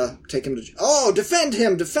 Let's take him to... Oh, defend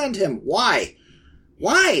him. Why?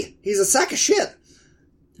 He's a sack of shit.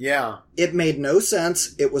 Yeah. It made no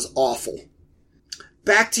sense. It was awful.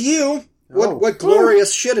 Back to you. What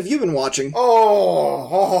glorious shit have you been watching?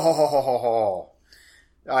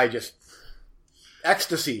 I just...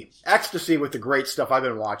 Ecstasy with the great stuff I've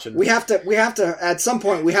been watching. We have to, at some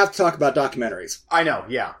point, we have to talk about documentaries. I know,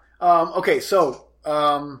 yeah. Okay, so,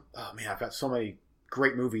 oh man, I've got so many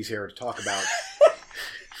great movies here to talk about.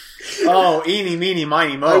 Oh, eeny, meeny,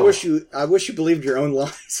 miny, mo. I wish you believed your own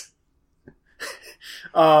lies.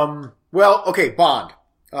 Well, okay, Bond.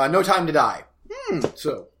 No Time to Die.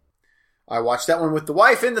 So, I watched that one with the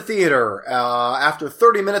wife in the theater. After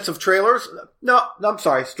 30 minutes of trailers. No, I'm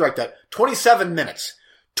sorry, strike that. 27 minutes.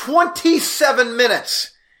 27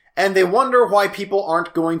 minutes! And they wonder why people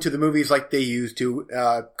aren't going to the movies like they used to.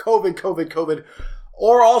 COVID.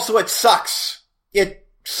 Or also it sucks. It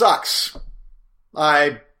sucks.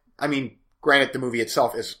 I mean, granted, the movie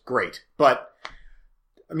itself is great, but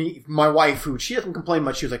I mean, my wife, she doesn't complain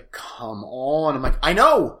much. She was like, come on. I'm like, I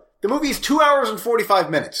know! The movie's 2 hours and 45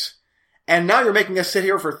 minutes. And now you're making us sit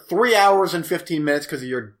here for 3 hours and 15 minutes because of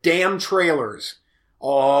your damn trailers.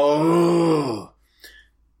 Oh.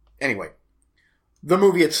 Anyway, the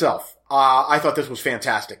movie itself. I thought this was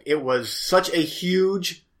fantastic. It was such a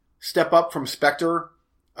huge step up from Spectre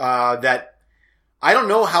that I don't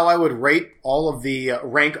know how I would rank all of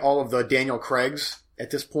the Daniel Craigs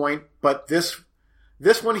at this point, but this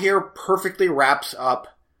one here perfectly wraps up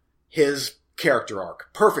his character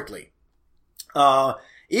arc. Perfectly.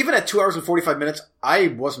 Even at 2 hours and 45 minutes, I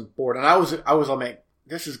wasn't bored. And I was like,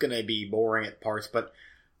 this is going to be boring at parts, but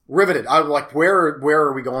riveted. I was like, where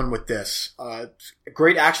are we going with this?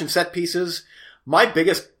 Great action set pieces. My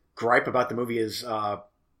biggest gripe about the movie is, I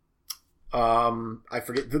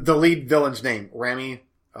forget the lead villain's name. Rami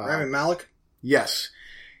Malek? Yes.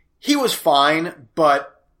 He was fine,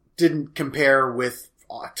 but didn't compare with,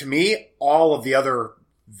 to me, all of the other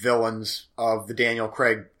villains of the Daniel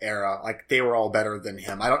Craig era. Like, they were all better than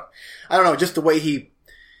him. I don't know, just the way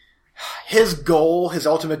his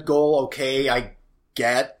ultimate goal, okay, I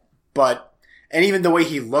get, but, and even the way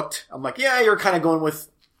he looked, I'm like, yeah, you're kind of going with,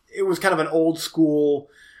 it was kind of an old school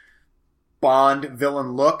Bond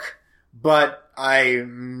villain look, but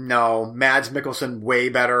Mads Mikkelsen way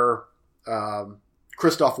better,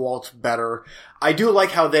 Christoph Waltz better. I do like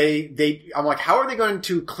how I'm like, how are they going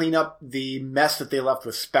to clean up the mess that they left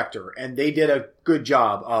with Spectre? And they did a good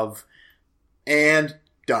job of, and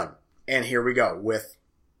done. And here we go with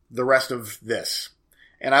the rest of this.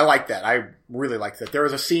 And I like that. I really like that. There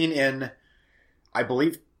was a scene in, I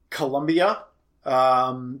believe, Colombia,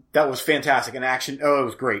 that was fantastic. An action. Oh, it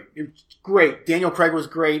was great. It was great. Daniel Craig was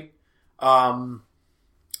great.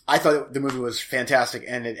 I thought the movie was fantastic,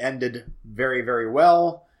 and it ended very, very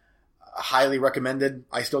well. Highly recommended.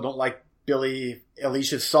 I still don't like Billie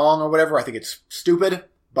Eilish's song or whatever. I think it's stupid,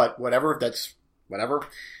 but whatever. That's whatever.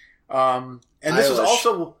 And this is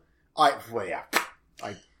also,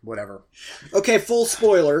 whatever. Okay, full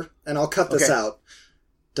spoiler, and I'll cut this out.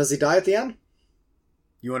 Does he die at the end?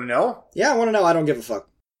 You want to know? Yeah, I want to know. I don't give a fuck.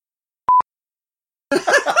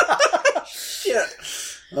 Shit.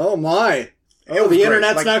 Oh my. Oh, the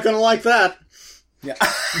internet's not going to like that. Yeah.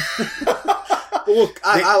 Look,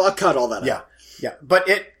 I'll cut all that out. Yeah. But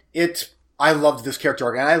I loved this character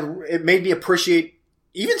arc, and it made me appreciate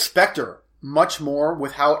even Spectre much more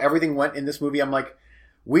with how everything went in this movie. I'm like,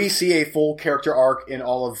 we see a full character arc in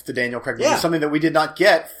all of the Daniel Craig movies, something that we did not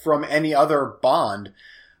get from any other Bond.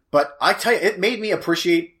 But I tell you, it made me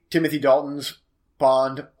appreciate Timothy Dalton's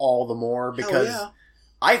Bond all the more because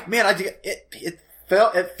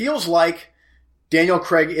it feels like Daniel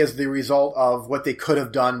Craig is the result of what they could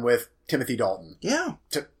have done with Timothy Dalton. Yeah.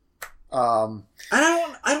 I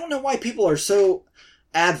don't know why people are so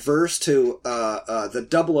adverse to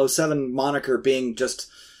the 007 moniker being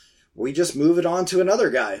we just move it on to another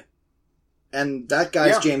guy. And that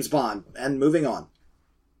guy's James Bond. And moving on.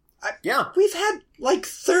 We've had like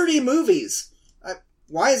 30 movies.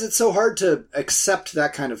 Why is it so hard to accept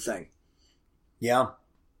that kind of thing? Yeah.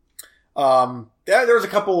 There's a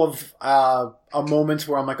couple of moments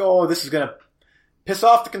where I'm like, oh, this is going to piss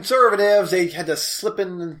off the conservatives. They had to slip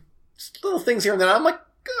in little things here and there. I'm like,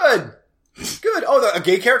 good. Oh, a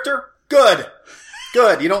gay character? Good.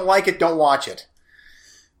 You don't like it, don't watch it.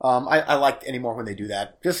 I like anymore when they do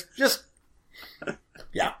that. Just,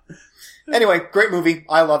 yeah. Anyway, great movie.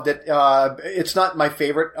 I loved it. It's not my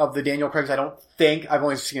favorite of the Daniel Craigs, I don't think. I've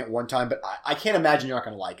only seen it one time, but I can't imagine you're not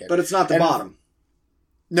going to like it. But it's not the bottom.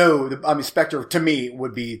 No, Spectre, to me,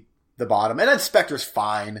 would be the bottom. And then Spectre's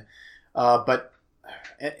fine. But,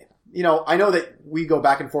 I know that we go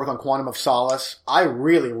back and forth on Quantum of Solace. I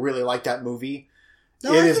really, really like that movie.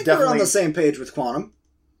 No, I think we're on the same page with Quantum.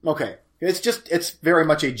 Okay. It's very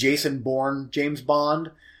much a Jason Bourne James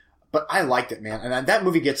Bond. But I liked it, man. And that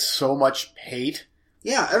movie gets so much hate.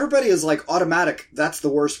 Yeah, everybody is like automatic. That's the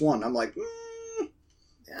worst one. I'm like,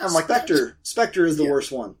 Spectre is the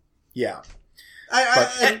worst one. Yeah.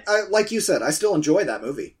 I like you said, I still enjoy that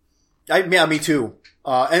movie. Me too.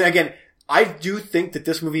 And again, I do think that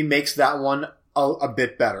this movie makes that one a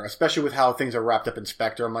bit better, especially with how things are wrapped up in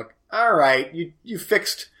Spectre. I'm like, all right, you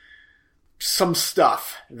fixed some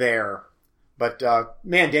stuff there. But,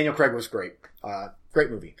 man, Daniel Craig was great. Great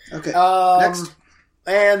movie. Okay. Next.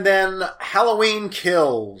 And then Halloween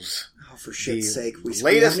Kills. Oh, for shit's sake. We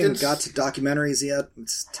haven't even got to documentaries yet.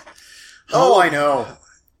 I know.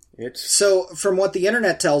 So, from what the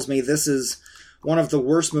internet tells me, this is one of the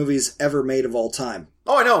worst movies ever made of all time.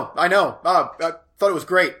 Oh, I know. I thought it was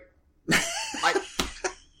great.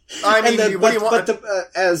 I mean, what do you want? But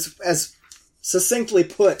as succinctly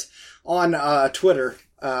put on Twitter,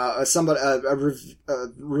 a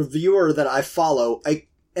reviewer that I follow,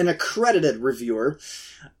 an accredited reviewer,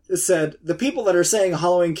 said, the people that are saying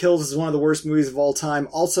Halloween Kills is one of the worst movies of all time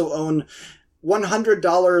also own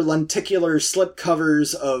 $100 lenticular slip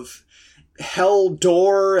covers of Hell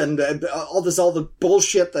Door and all the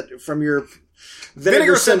bullshit that from your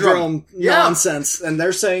Vinegar Syndrome nonsense. And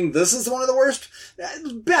they're saying this is one of the worst.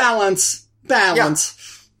 Balance. Yeah.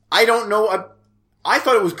 I don't know. I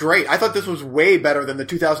thought it was great. I thought this was way better than the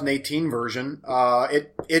 2018 version.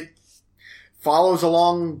 It follows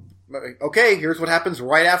along. Okay, here's what happens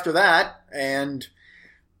right after that. And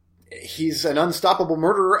he's an unstoppable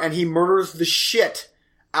murderer, and he murders the shit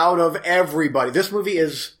out of everybody. This movie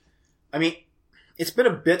is, it's been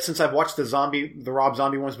a bit since I've watched the Rob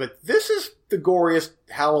Zombie ones, but this is the goriest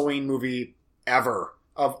Halloween movie ever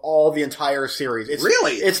of all the entire series.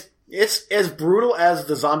 Really? It's as brutal as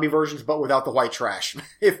the zombie versions, but without the white trash,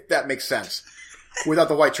 if that makes sense. Without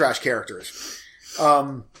the white trash characters.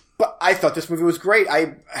 But I thought this movie was great.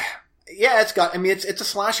 It's a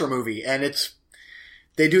slasher movie, and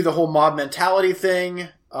they do the whole mob mentality thing,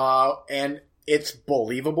 and it's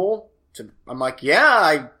believable. I'm like,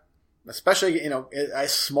 especially, a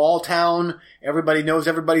small town, everybody knows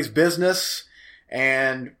everybody's business,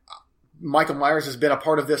 and Michael Myers has been a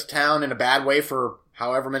part of this town in a bad way for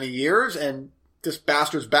however many years, and this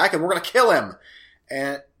bastard's back, and we're gonna kill him.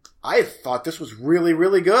 And I thought this was really,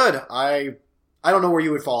 really good. I don't know where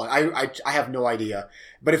you would fall. I have no idea.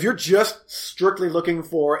 But if you're just strictly looking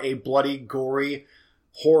for a bloody, gory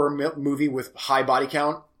horror movie with high body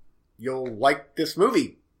count, you'll like this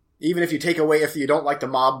movie. Even if you don't like the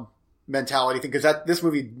mob mentality thing, because this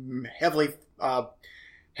movie heavily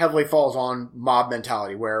falls on mob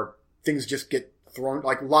mentality, where things just get thrown,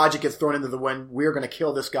 like logic gets thrown into the wind. We're going to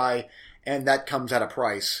kill this guy, and that comes at a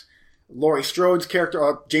price. Laurie Strode's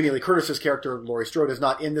character, Jamie Lee Curtis's character, Laurie Strode, is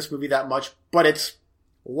not in this movie that much, but it's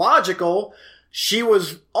logical. She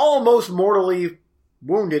was almost mortally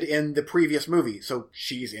wounded in the previous movie, so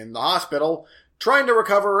she's in the hospital trying to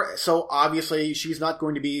recover, so obviously she's not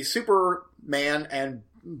going to be Superman and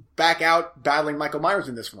back out battling Michael Myers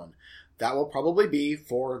in this one. That will probably be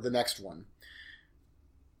for the next one.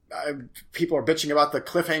 People are bitching about the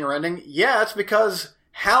cliffhanger ending. Yeah, it's because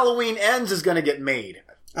Halloween Ends is going to get made.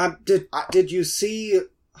 Did you see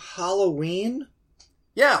Halloween?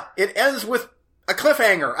 Yeah, it ends with a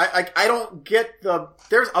cliffhanger. I don't get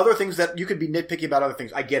there's other things that you could be nitpicky about other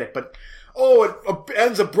things. I get it, but it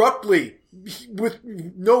ends abruptly with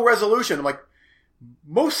no resolution. I'm like,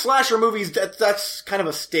 most slasher movies, that's kind of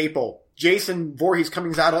a staple. Jason Voorhees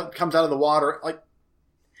comes out of the water. Like,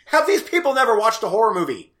 have these people never watched a horror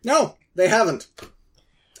movie? No, they haven't.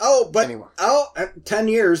 Oh, but anyway. 10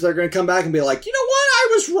 years, they're going to come back and be like, you know what? I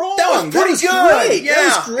was wrong. That was pretty good. Great. Yeah.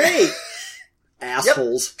 That was great.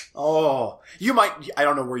 Assholes. Yep. Oh, you might. I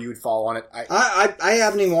don't know where you would fall on it. I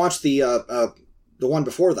haven't even watched the one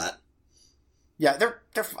before that. Yeah,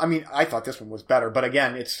 I thought this one was better, but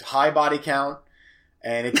again, it's high body count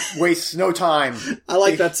and it wastes no time. I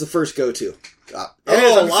like that's the first go-to.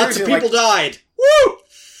 Lots of people died. Woo!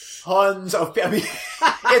 Tons of.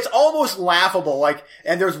 It's almost laughable. Like,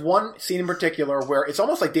 and there's one scene in particular where it's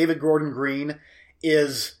almost like David Gordon Green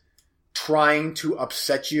is trying to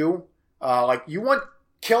upset you. Like, you want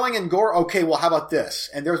killing and gore? Okay, well, how about this?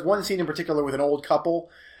 And there's one scene in particular with an old couple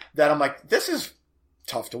that I'm like, this is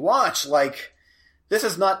tough to watch. Like, this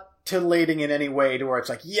is not titillating in any way to where it's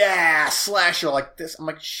like, yeah, slasher like this. I'm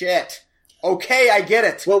like, shit. Okay, I get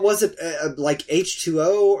it. What was it? Like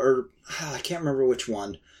H2O or I can't remember which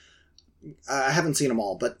one. I haven't seen them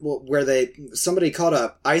all, but where somebody caught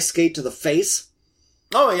a ice skate to the face.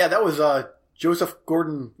 Oh yeah, that was Joseph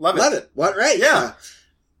Gordon-Levitt. What? Right? Yeah.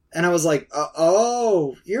 And I was like,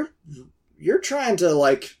 you're trying to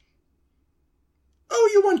like,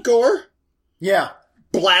 you want gore? Yeah.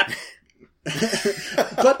 Blap.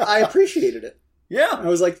 But I appreciated it. Yeah. I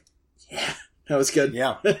was like, yeah, that was good.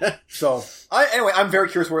 Yeah. So, anyway, I'm very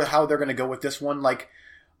curious how they're going to go with this one. Like,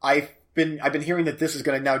 I've been hearing that this is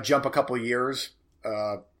going to now jump a couple of years.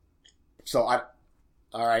 I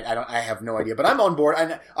have no idea, but I'm on board.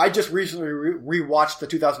 And I just recently rewatched the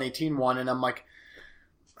 2018 one, and I'm like,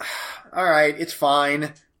 all right, it's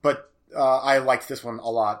fine, but I liked this one a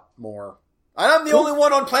lot more. And I'm the only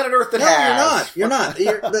one on planet Earth that has. You're not.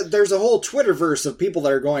 There's a whole Twitterverse of people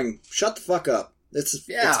that are going, shut the fuck up. It's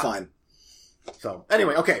fine. So,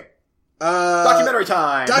 anyway, okay. Documentary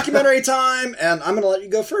time. Documentary time, and I'm going to let you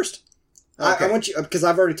go first. Okay. I want you, because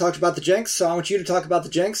I've already talked about the Jinx, so I want you to talk about the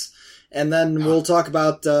Jinx, and then we'll talk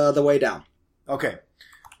about The Way Down. Okay.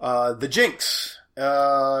 The Jinx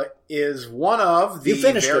is one of the You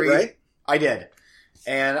finished it, right? I did.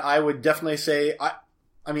 And I would definitely say, I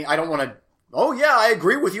don't want to... Oh, yeah, I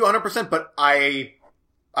agree with you 100%, but I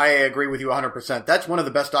agree with you 100%. That's one of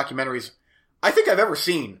the best documentaries I think I've ever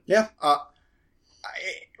seen. Yeah.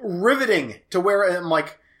 Riveting to where I'm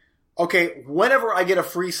like, okay, whenever I get a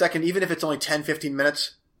free second, even if it's only 10, 15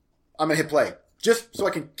 minutes, I'm going to hit play. Just so I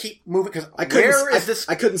can keep moving, because I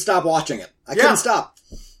couldn't stop watching it. I couldn't stop.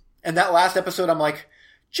 And that last episode, I'm like,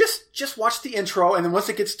 just watch the intro, and then once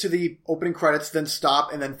it gets to the opening credits, then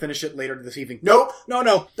stop, and then finish it later this evening. Nope.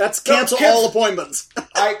 No. That's cancel all appointments.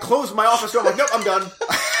 I closed my office door. I'm like, nope, I'm done.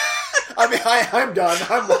 I'm done.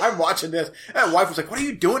 I'm watching this. And my wife was like, what are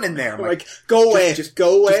you doing in there? I'm like, go away. Just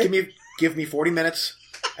go away. Just give me 40 minutes,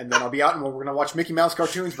 and then I'll be out, and we're going to watch Mickey Mouse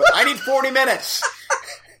cartoons, but I need 40 minutes.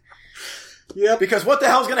 Yep. Because what the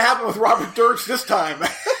hell's going to happen with Robert Dirge this time?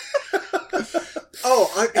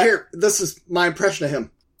 Here, this is my impression of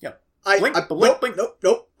him. Yeah.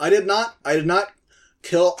 Nope. I did not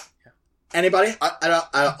kill anybody. I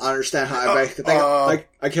don't understand how anybody could think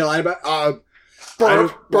I kill anybody.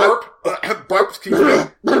 Burp. Excuse me.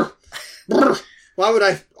 Why would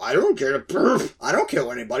I don't care to burp. I don't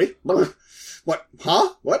kill anybody. What? Huh?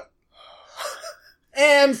 What?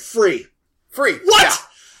 And free. Free. What?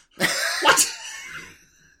 Yeah. What?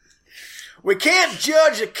 We can't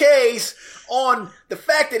judge a case on the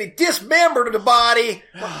fact that he dismembered the body.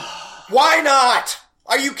 Why not?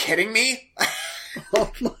 Are you kidding me?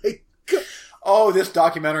 Oh my God. Oh, this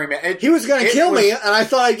documentary, man. He was going to kill me, and I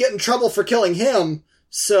thought I'd get in trouble for killing him,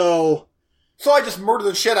 so I just murdered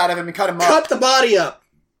the shit out of him and cut him up. Cut the body up.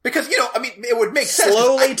 Because, it would make sense.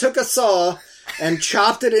 Slowly took a saw and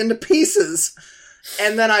chopped it into pieces,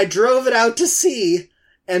 and then I drove it out to sea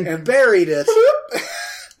and buried it.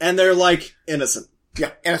 And they're like, innocent.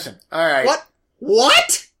 Yeah, innocent. All right.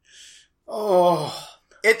 What? Oh.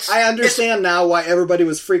 I understand now why everybody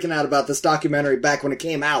was freaking out about this documentary back when it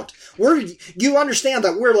came out. You understand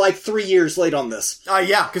that we're like 3 years late on this.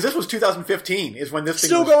 Yeah, because this was 2015 is when this thing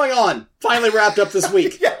Still was... going on. Finally wrapped up this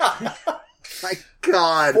week. Yeah. My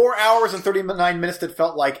God. 4 hours and 39 minutes that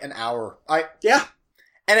felt like an hour. Yeah.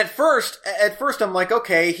 And at first I'm like,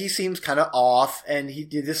 okay, he seems kind of off, and he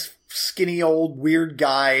did this skinny old weird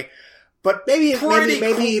guy. But maybe he's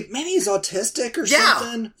autistic or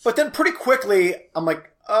something. But then pretty quickly, I'm like,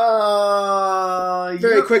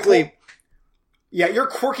 very quickly. Yeah, you're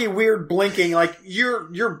quirky, weird, blinking. Like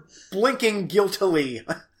you're blinking guiltily.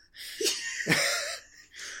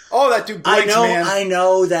 Oh, that dude blinks, man. I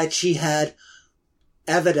know that she had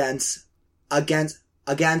evidence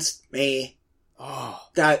against me. Oh.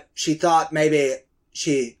 That she thought maybe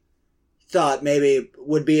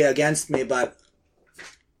would be against me, but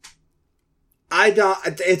I don't.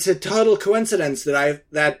 It's a total coincidence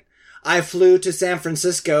that I flew to San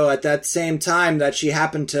Francisco at that same time that she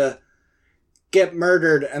happened to get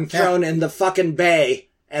murdered and thrown in the fucking bay,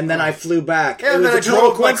 and then I flew back. Yeah, it was a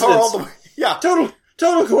total coincidence. All the way. Yeah,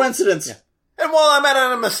 total coincidence. Yeah. And while I'm at it,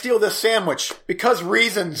 I'm gonna steal this sandwich because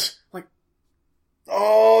reasons. Like,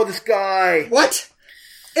 oh, this guy. What?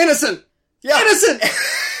 Innocent. Yeah, innocent.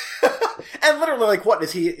 And literally, like, what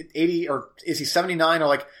is he 80 or is he 79 or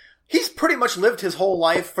like? He's pretty much lived his whole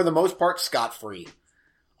life, for the most part, scot-free.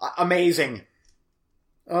 Amazing.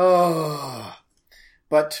 Oh.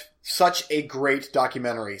 But such a great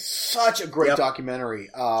documentary. Such a great documentary.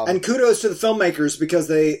 And kudos to the filmmakers, because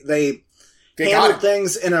they handled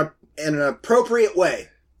things in an appropriate way.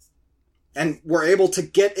 And were able to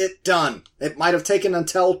get it done. It might have taken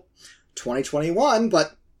until 2021,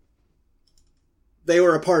 but they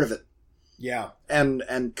were a part of it. Yeah.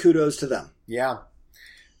 And kudos to them. Yeah.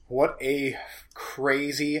 What a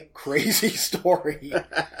crazy, crazy story.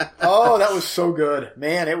 Oh, that was so good.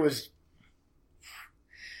 Man, it was...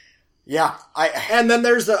 Yeah. And then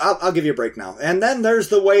there's I'll give you a break now. And then there's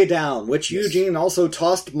The Way Down, which Eugene also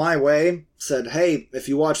tossed my way. Said, hey, if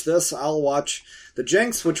you watch this, I'll watch The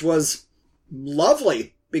Jinx, which was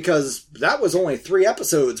lovely, because that was only 3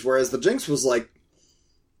 episodes, whereas The Jinx was like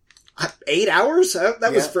 8 hours?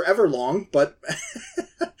 That was forever long, but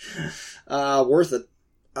worth it.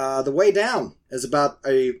 The Way Down is about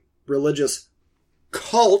a religious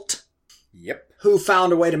cult who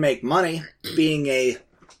found a way to make money being a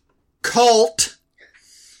cult,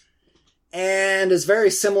 and is very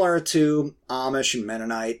similar to Amish and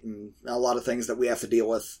Mennonite and a lot of things that we have to deal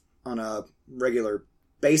with on a regular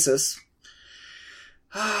basis.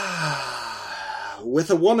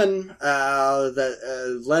 With a woman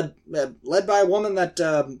that led by a woman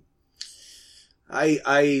that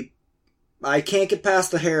I can't get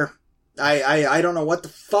past the hair. I don't know what the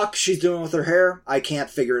fuck she's doing with her hair. I can't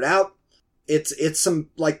figure it out. It's some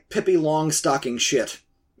like Pippi Longstocking shit.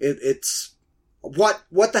 It's what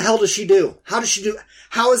the hell does she do? How does she do?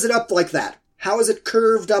 How is it up like that? How is it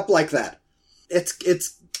curved up like that?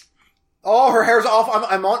 It's. Oh, her hair's off.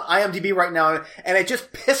 I'm on IMDb right now, and it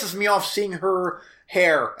just pisses me off seeing her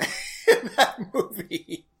hair in that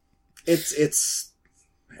movie. It's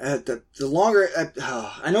the longer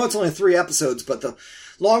I know it's only 3 episodes, but the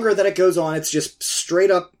longer that it goes on, it's just straight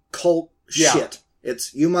up cult shit.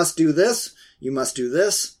 It's you must do this, you must do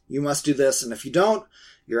this, you must do this, and if you don't,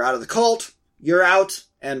 you're out of the cult. You're out,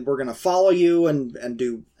 and we're gonna follow you and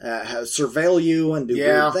do surveil you and do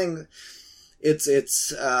weird things.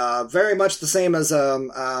 It's very much the same as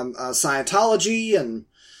Scientology, and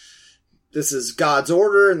this is God's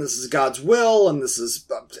order, and this is God's will, and this is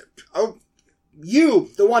you,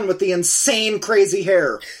 the one with the insane crazy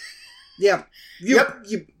hair. Yeah,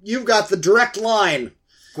 you've got the direct line.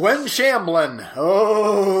 Gwen Shamblin.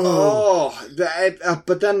 Oh.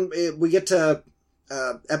 But then we get to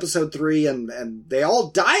episode 3 and they all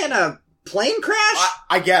die in a plane crash?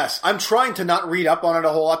 I guess. I'm trying to not read up on it a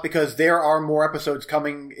whole lot because there are more episodes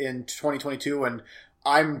coming in 2022 and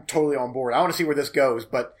I'm totally on board. I want to see where this goes,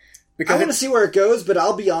 but I want to see where it goes, but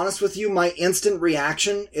I'll be honest with you, my instant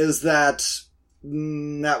reaction is that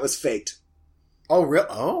that was faked. Oh, really?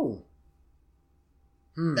 Oh.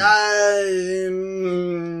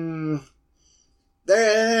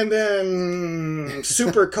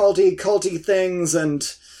 Super culty things,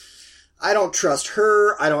 and I don't trust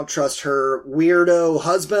her. I don't trust her weirdo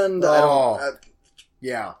husband.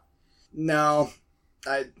 Yeah. No.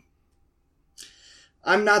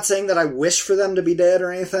 I'm not saying that I wish for them to be dead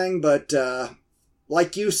or anything, but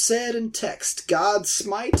like you said in text, God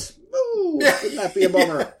smite? Ooh, wouldn't that be a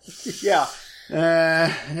bummer? Yeah.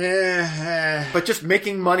 But just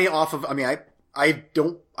making money off of, I mean, I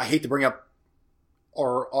hate to bring up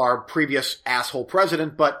our previous asshole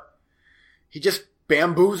president, but he just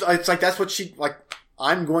bamboos. It's like, that's what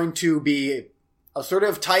I'm going to be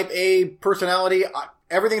assertive type A personality.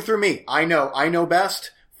 Everything through me. I know best.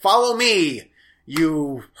 Follow me.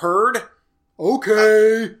 You heard?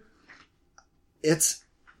 Okay. It's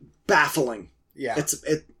baffling. Yeah. It's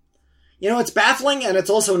baffling and it's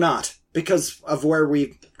also not because of where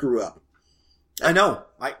we grew up. I know.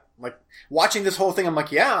 I like watching this whole thing. I'm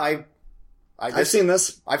like, yeah, I've seen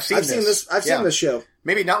this. I've seen this. I've seen this show.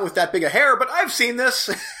 Maybe not with that big a hair, but I've seen this.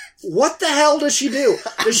 What the hell does she do?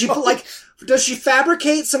 Does she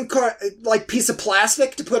fabricate some piece of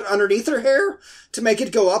plastic to put underneath her hair to make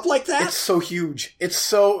it go up like that? It's so huge.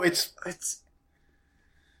 It's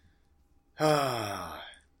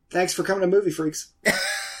Thanks for coming to Movie Freaks.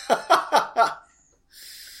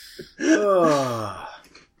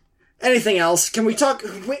 Anything else? Can we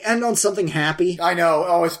end on something happy? I know.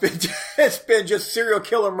 Oh, it's been just serial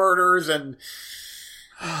killer murders and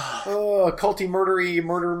culty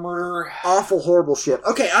murder. Awful, horrible shit.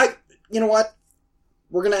 Okay, you know what?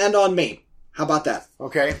 We're gonna end on me. How about that?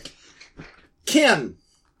 Okay. Kin.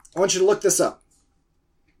 I want you to look this up.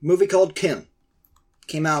 Movie called Kin.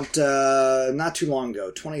 Came out not too long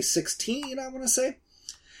ago. 2016, I want to say.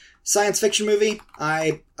 Science fiction movie.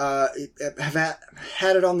 I have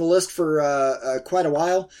had it on the list for quite a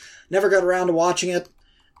while. Never got around to watching it.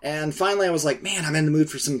 And finally I was like, man, I'm in the mood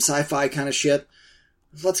for some sci-fi kind of shit.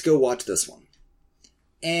 Let's go watch this one.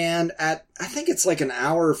 And I think it's like an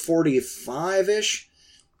hour 45-ish.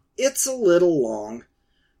 It's a little long.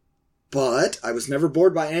 But I was never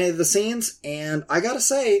bored by any of the scenes. And I gotta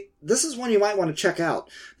say, this is one you might want to check out.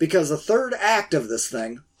 Because the third act of this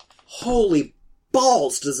thing, holy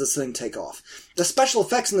balls does this thing take off. The special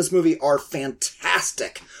effects in this movie are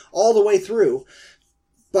fantastic all the way through.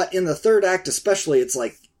 But in the third act especially, it's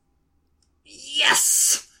like,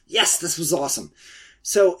 yes! Yes, this was awesome.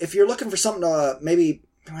 So if you're looking for something to maybe...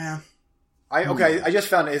 I just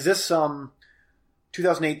found it. Is this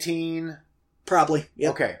 2018? Probably,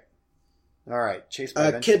 yep. Okay. All right. Chase by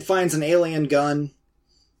a kid finds an alien gun.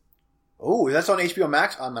 Oh, that's on HBO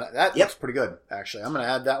Max? That looks pretty good, actually. I'm going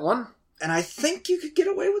to add that one. And I think you could get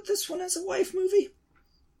away with this one as a wife movie.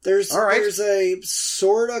 There's a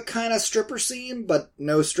sort of kind of stripper scene, but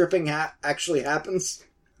no stripping actually happens.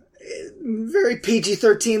 Very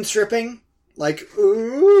PG-13 stripping. Like,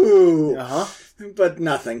 ooh. Uh-huh. But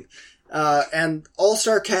nothing. And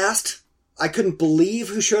all-star cast. I couldn't believe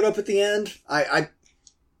who showed up at the end.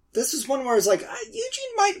 This is one where it's like,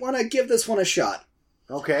 Eugene might want to give this one a shot.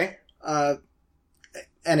 Okay.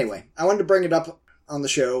 Anyway, I wanted to bring it up on the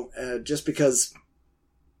show just because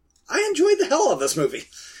I enjoyed the hell out of this movie.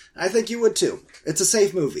 I think you would too. It's a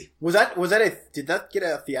safe movie. Did that get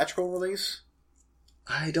a theatrical release?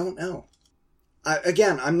 I don't know.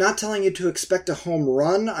 I'm not telling you to expect a home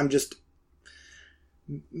run. I'm just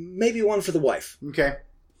maybe one for the wife. Okay.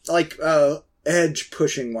 Like edge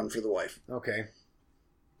pushing one for the wife. Okay.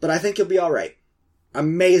 But I think you'll be all right.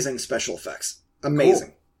 Amazing special effects. Amazing.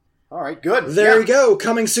 Cool. All right, good. There you go.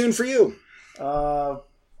 Coming soon for you. I'll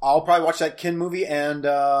probably watch that Kin movie, and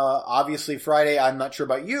obviously Friday, I'm not sure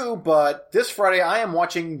about you, but this Friday I am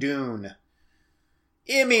watching Dune.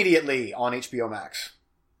 Immediately on HBO Max.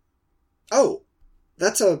 Oh,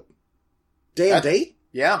 that's a day and date?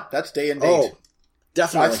 Yeah, that's day and date. Oh,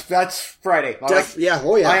 definitely. That's Friday. Yeah,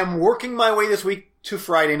 oh yeah. I am working my way this week to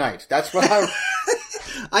Friday night. That's what I...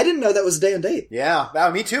 I didn't know that was day and date. Yeah,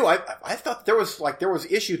 me too. I thought there was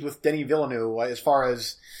issues with Denis Villeneuve as far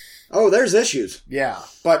as... Oh, there's issues. Yeah,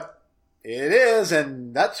 but it is,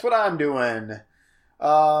 and that's what I'm doing.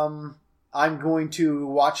 I'm going to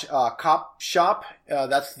watch Cop Shop.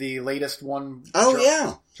 That's the latest one. Oh,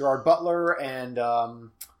 yeah. Gerard Butler and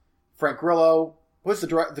Frank Grillo. What's the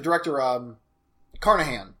director?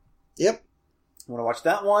 Carnahan. Yep. I want to watch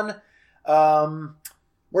that one.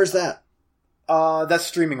 Where's that? That's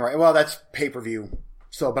streaming, right? Well, that's pay-per-view.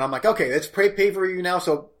 So, but I'm like, okay, it's pay-per-view now,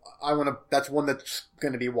 so that's one that's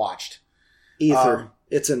going to be watched. Ether.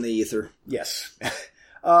 It's in the ether. Yes.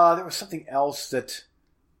 There was something else that,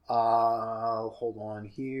 hold on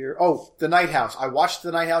here. Oh, The Night House. I watched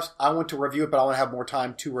The Night House. I want to review it, but I want to have more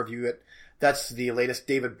time to review it. That's the latest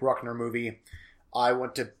David Bruckner movie. I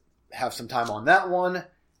want to have some time on that one,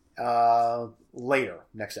 later,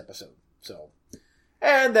 next episode. So,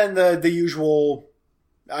 and then the usual,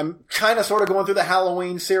 I'm kind of sort of going through the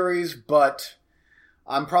Halloween series, but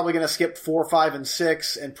I'm probably going to skip 4, 5, and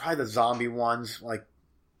 6, and probably the zombie ones. Like,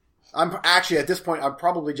 I'm actually at this point, I'm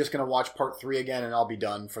probably just going to watch part 3 again, and I'll be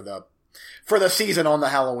done for the season on the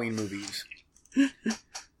Halloween movies.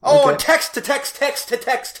 Oh, Okay. text.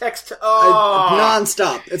 Oh,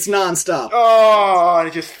 Nonstop. It's nonstop. Oh, and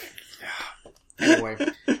it just. Anyway.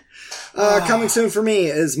 Coming soon for me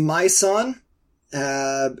is My Son.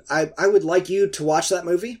 I would like you to watch that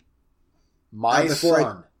movie. My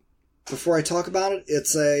Son. Before I talk about it,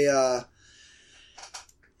 it's a,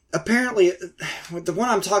 apparently, the one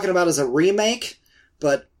I'm talking about is a remake,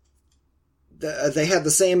 but they had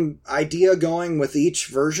the same idea going with each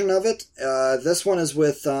version of it. This one is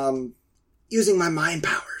with, using my mind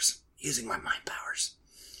powers.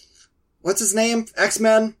 What's his name?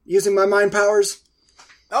 X-Men? Using my mind powers?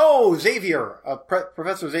 Oh, Xavier.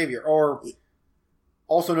 Professor Xavier. Or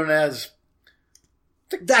also known as...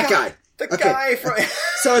 That guy. The Okay. guy from...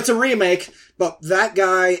 So it's a remake, but that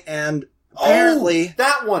guy and apparently... Oh,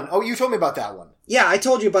 that one. Oh, you told me about that one. Yeah, I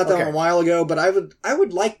told you about that Okay. one a while ago, but I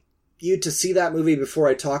would like you to see that movie before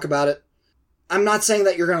I talk about it. I'm not saying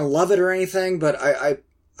that you're going to love it or anything, but I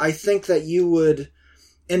think that you would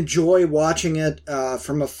enjoy watching it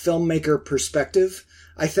from a filmmaker perspective.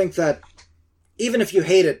 I think that even if you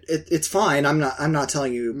hate it, it's fine. I'm not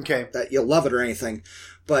telling you Okay. that you'll love it or anything,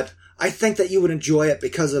 but I think that you would enjoy it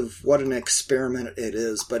because of what an experiment it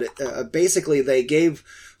is. But basically, they gave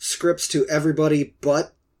scripts to everybody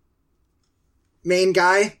but main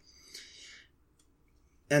guy,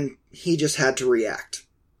 and he just had to react.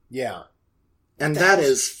 Yeah. And the that hell's-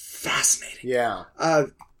 is fascinating. Yeah.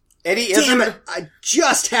 Damn Eddie Izzard. it! I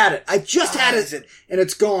just had it, is it and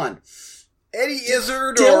it's gone. Eddie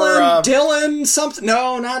Izzard Dylan, something.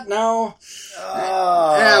 No.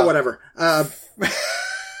 Whatever.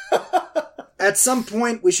 At some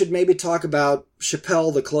point, we should maybe talk about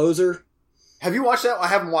Chappelle the Closer. Have you watched that? I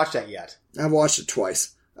haven't watched that yet. I've watched it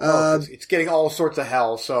twice. It's getting all sorts of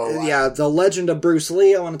hell, so... Yeah, The Legend of Bruce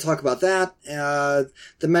Lee, I want to talk about that.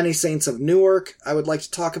 The Many Saints of Newark, I would like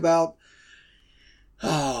to talk about.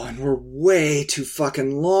 Oh, and we're way too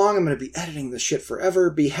fucking long. I'm going to be editing this shit forever.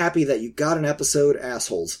 Be happy that you got an episode,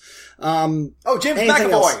 assholes. James anything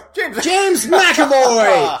McAvoy! else? James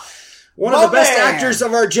McAvoy! One of the best man. actors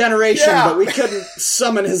of our generation, Yeah. but we couldn't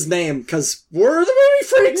summon his name, because we're the movie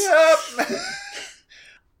freaks! Yep.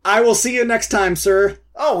 I will see you next time, sir.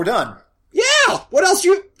 Oh, we're done. Yeah! What else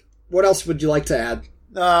would you like to add?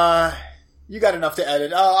 You got enough to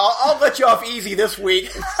edit. I'll let you off easy this week.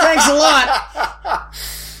 Thanks a lot!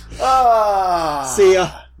 See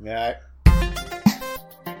ya. Yeah.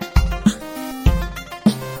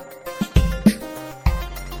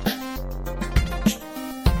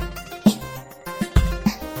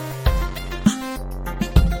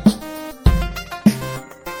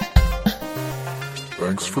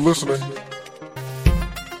 Thanks for listening.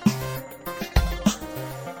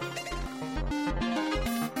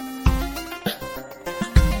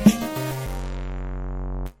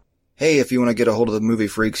 Hey, if you want to get a hold of the Movie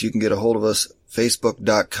Freaks, you can get a hold of us,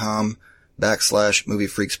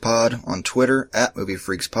 facebook.com/MovieFreaksPod, on Twitter,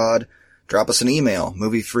 @MovieFreaksPod. Drop us an email,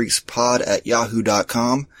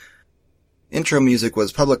 moviefreakspod@yahoo.com. Intro music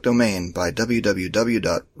was public domain by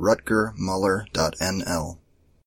www.rutgermuller.nl.